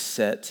and to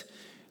set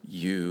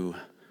you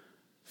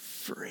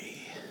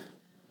free,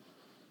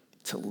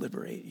 to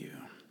liberate you,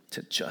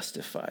 to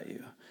justify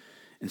you.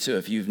 And so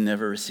if you've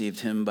never received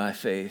him by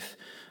faith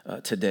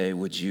today,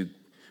 would you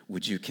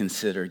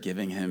consider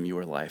giving him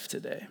your life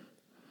today?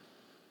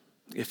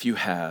 If you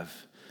have,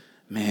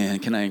 man,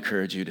 can I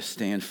encourage you to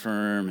stand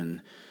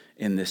firm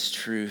in this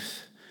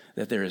truth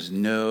that there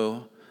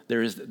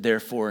is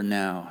therefore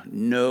now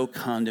no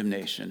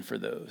condemnation for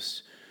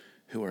those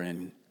who are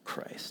in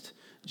Christ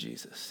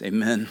Jesus.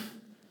 Amen.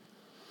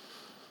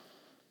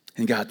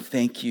 And God,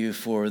 thank you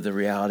for the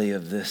reality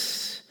of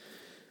this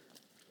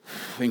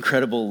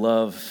incredible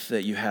love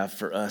that you have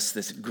for us,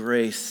 this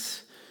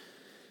grace,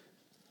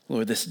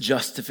 Lord, this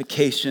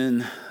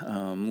justification,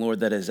 Lord,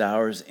 that is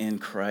ours in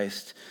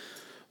Christ.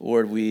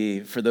 Lord,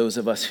 for those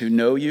of us who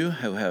know you,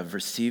 who have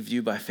received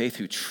you by faith,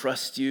 who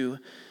trust you,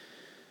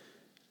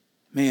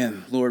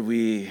 man, Lord,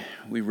 we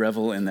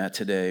revel in that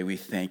today. We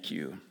thank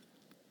you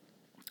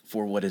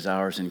for what is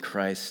ours in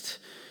Christ.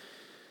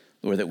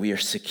 Lord, that we are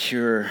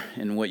secure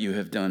in what you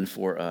have done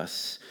for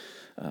us.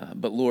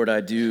 But Lord,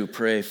 I do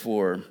pray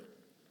for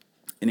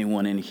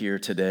anyone in here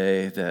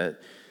today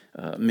that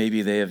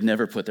maybe they have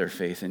never put their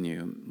faith in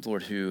you,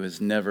 Lord, who has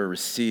never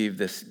received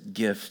this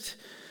gift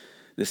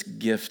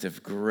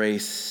of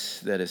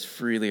grace that is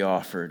freely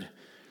offered,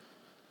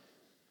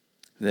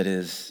 that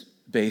is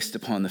based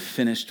upon the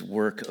finished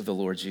work of the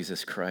Lord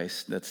Jesus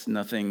Christ. That's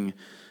nothing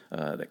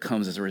that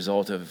comes as a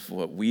result of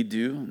what we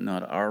do,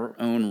 not our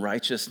own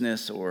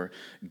righteousness or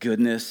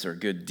goodness or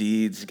good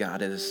deeds.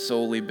 God, it is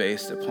solely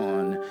based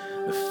upon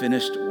the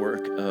finished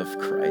work of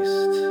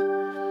Christ.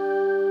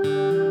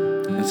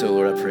 And so,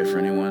 Lord, I pray for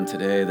anyone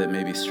today that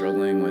may be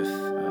struggling with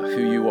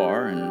who you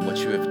are and what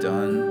you have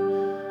done.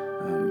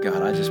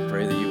 God, I just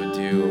pray that you would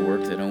do a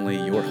work that only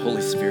your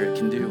Holy Spirit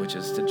can do, which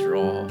is to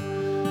draw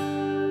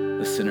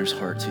the sinner's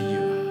heart to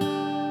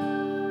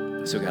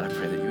you. So, God, I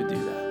pray that you would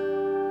do that.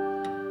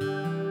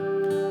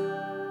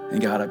 And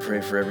God, I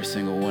pray for every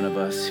single one of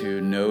us who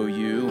know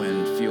you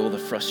and feel the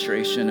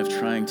frustration of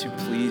trying to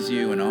please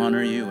you and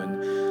honor you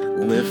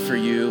and live for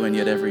you, and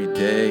yet every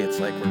day it's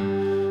like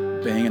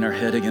we're banging our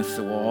head against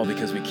the wall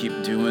because we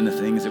keep doing the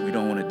things that we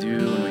don't want to do,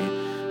 and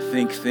we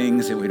think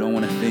things that we don't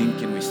want to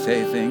think, and we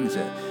say things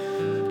that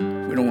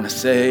we don't want to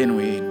say, and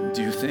we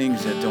do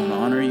things that don't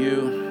honor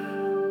you.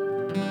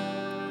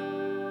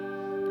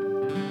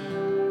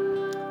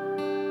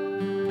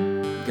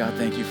 God,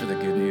 thank you for the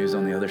good news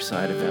on the other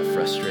side of that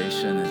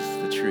frustration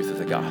is the truth of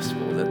the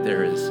gospel, that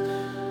there is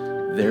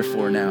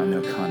therefore now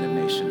no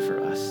condemnation for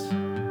us.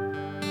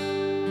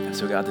 And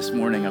so, God, this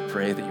morning I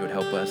pray that you would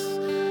help us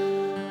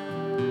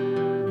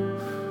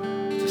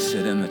to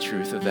sit in the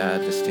truth of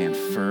that, to stand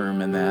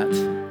firm in that,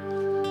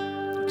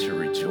 to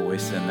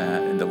rejoice in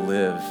that, and to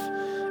live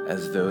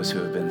as those who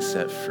have been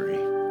set free.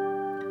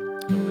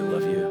 Lord, we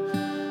love you.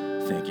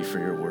 Thank you for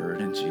your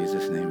word. In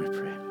Jesus' name we pray.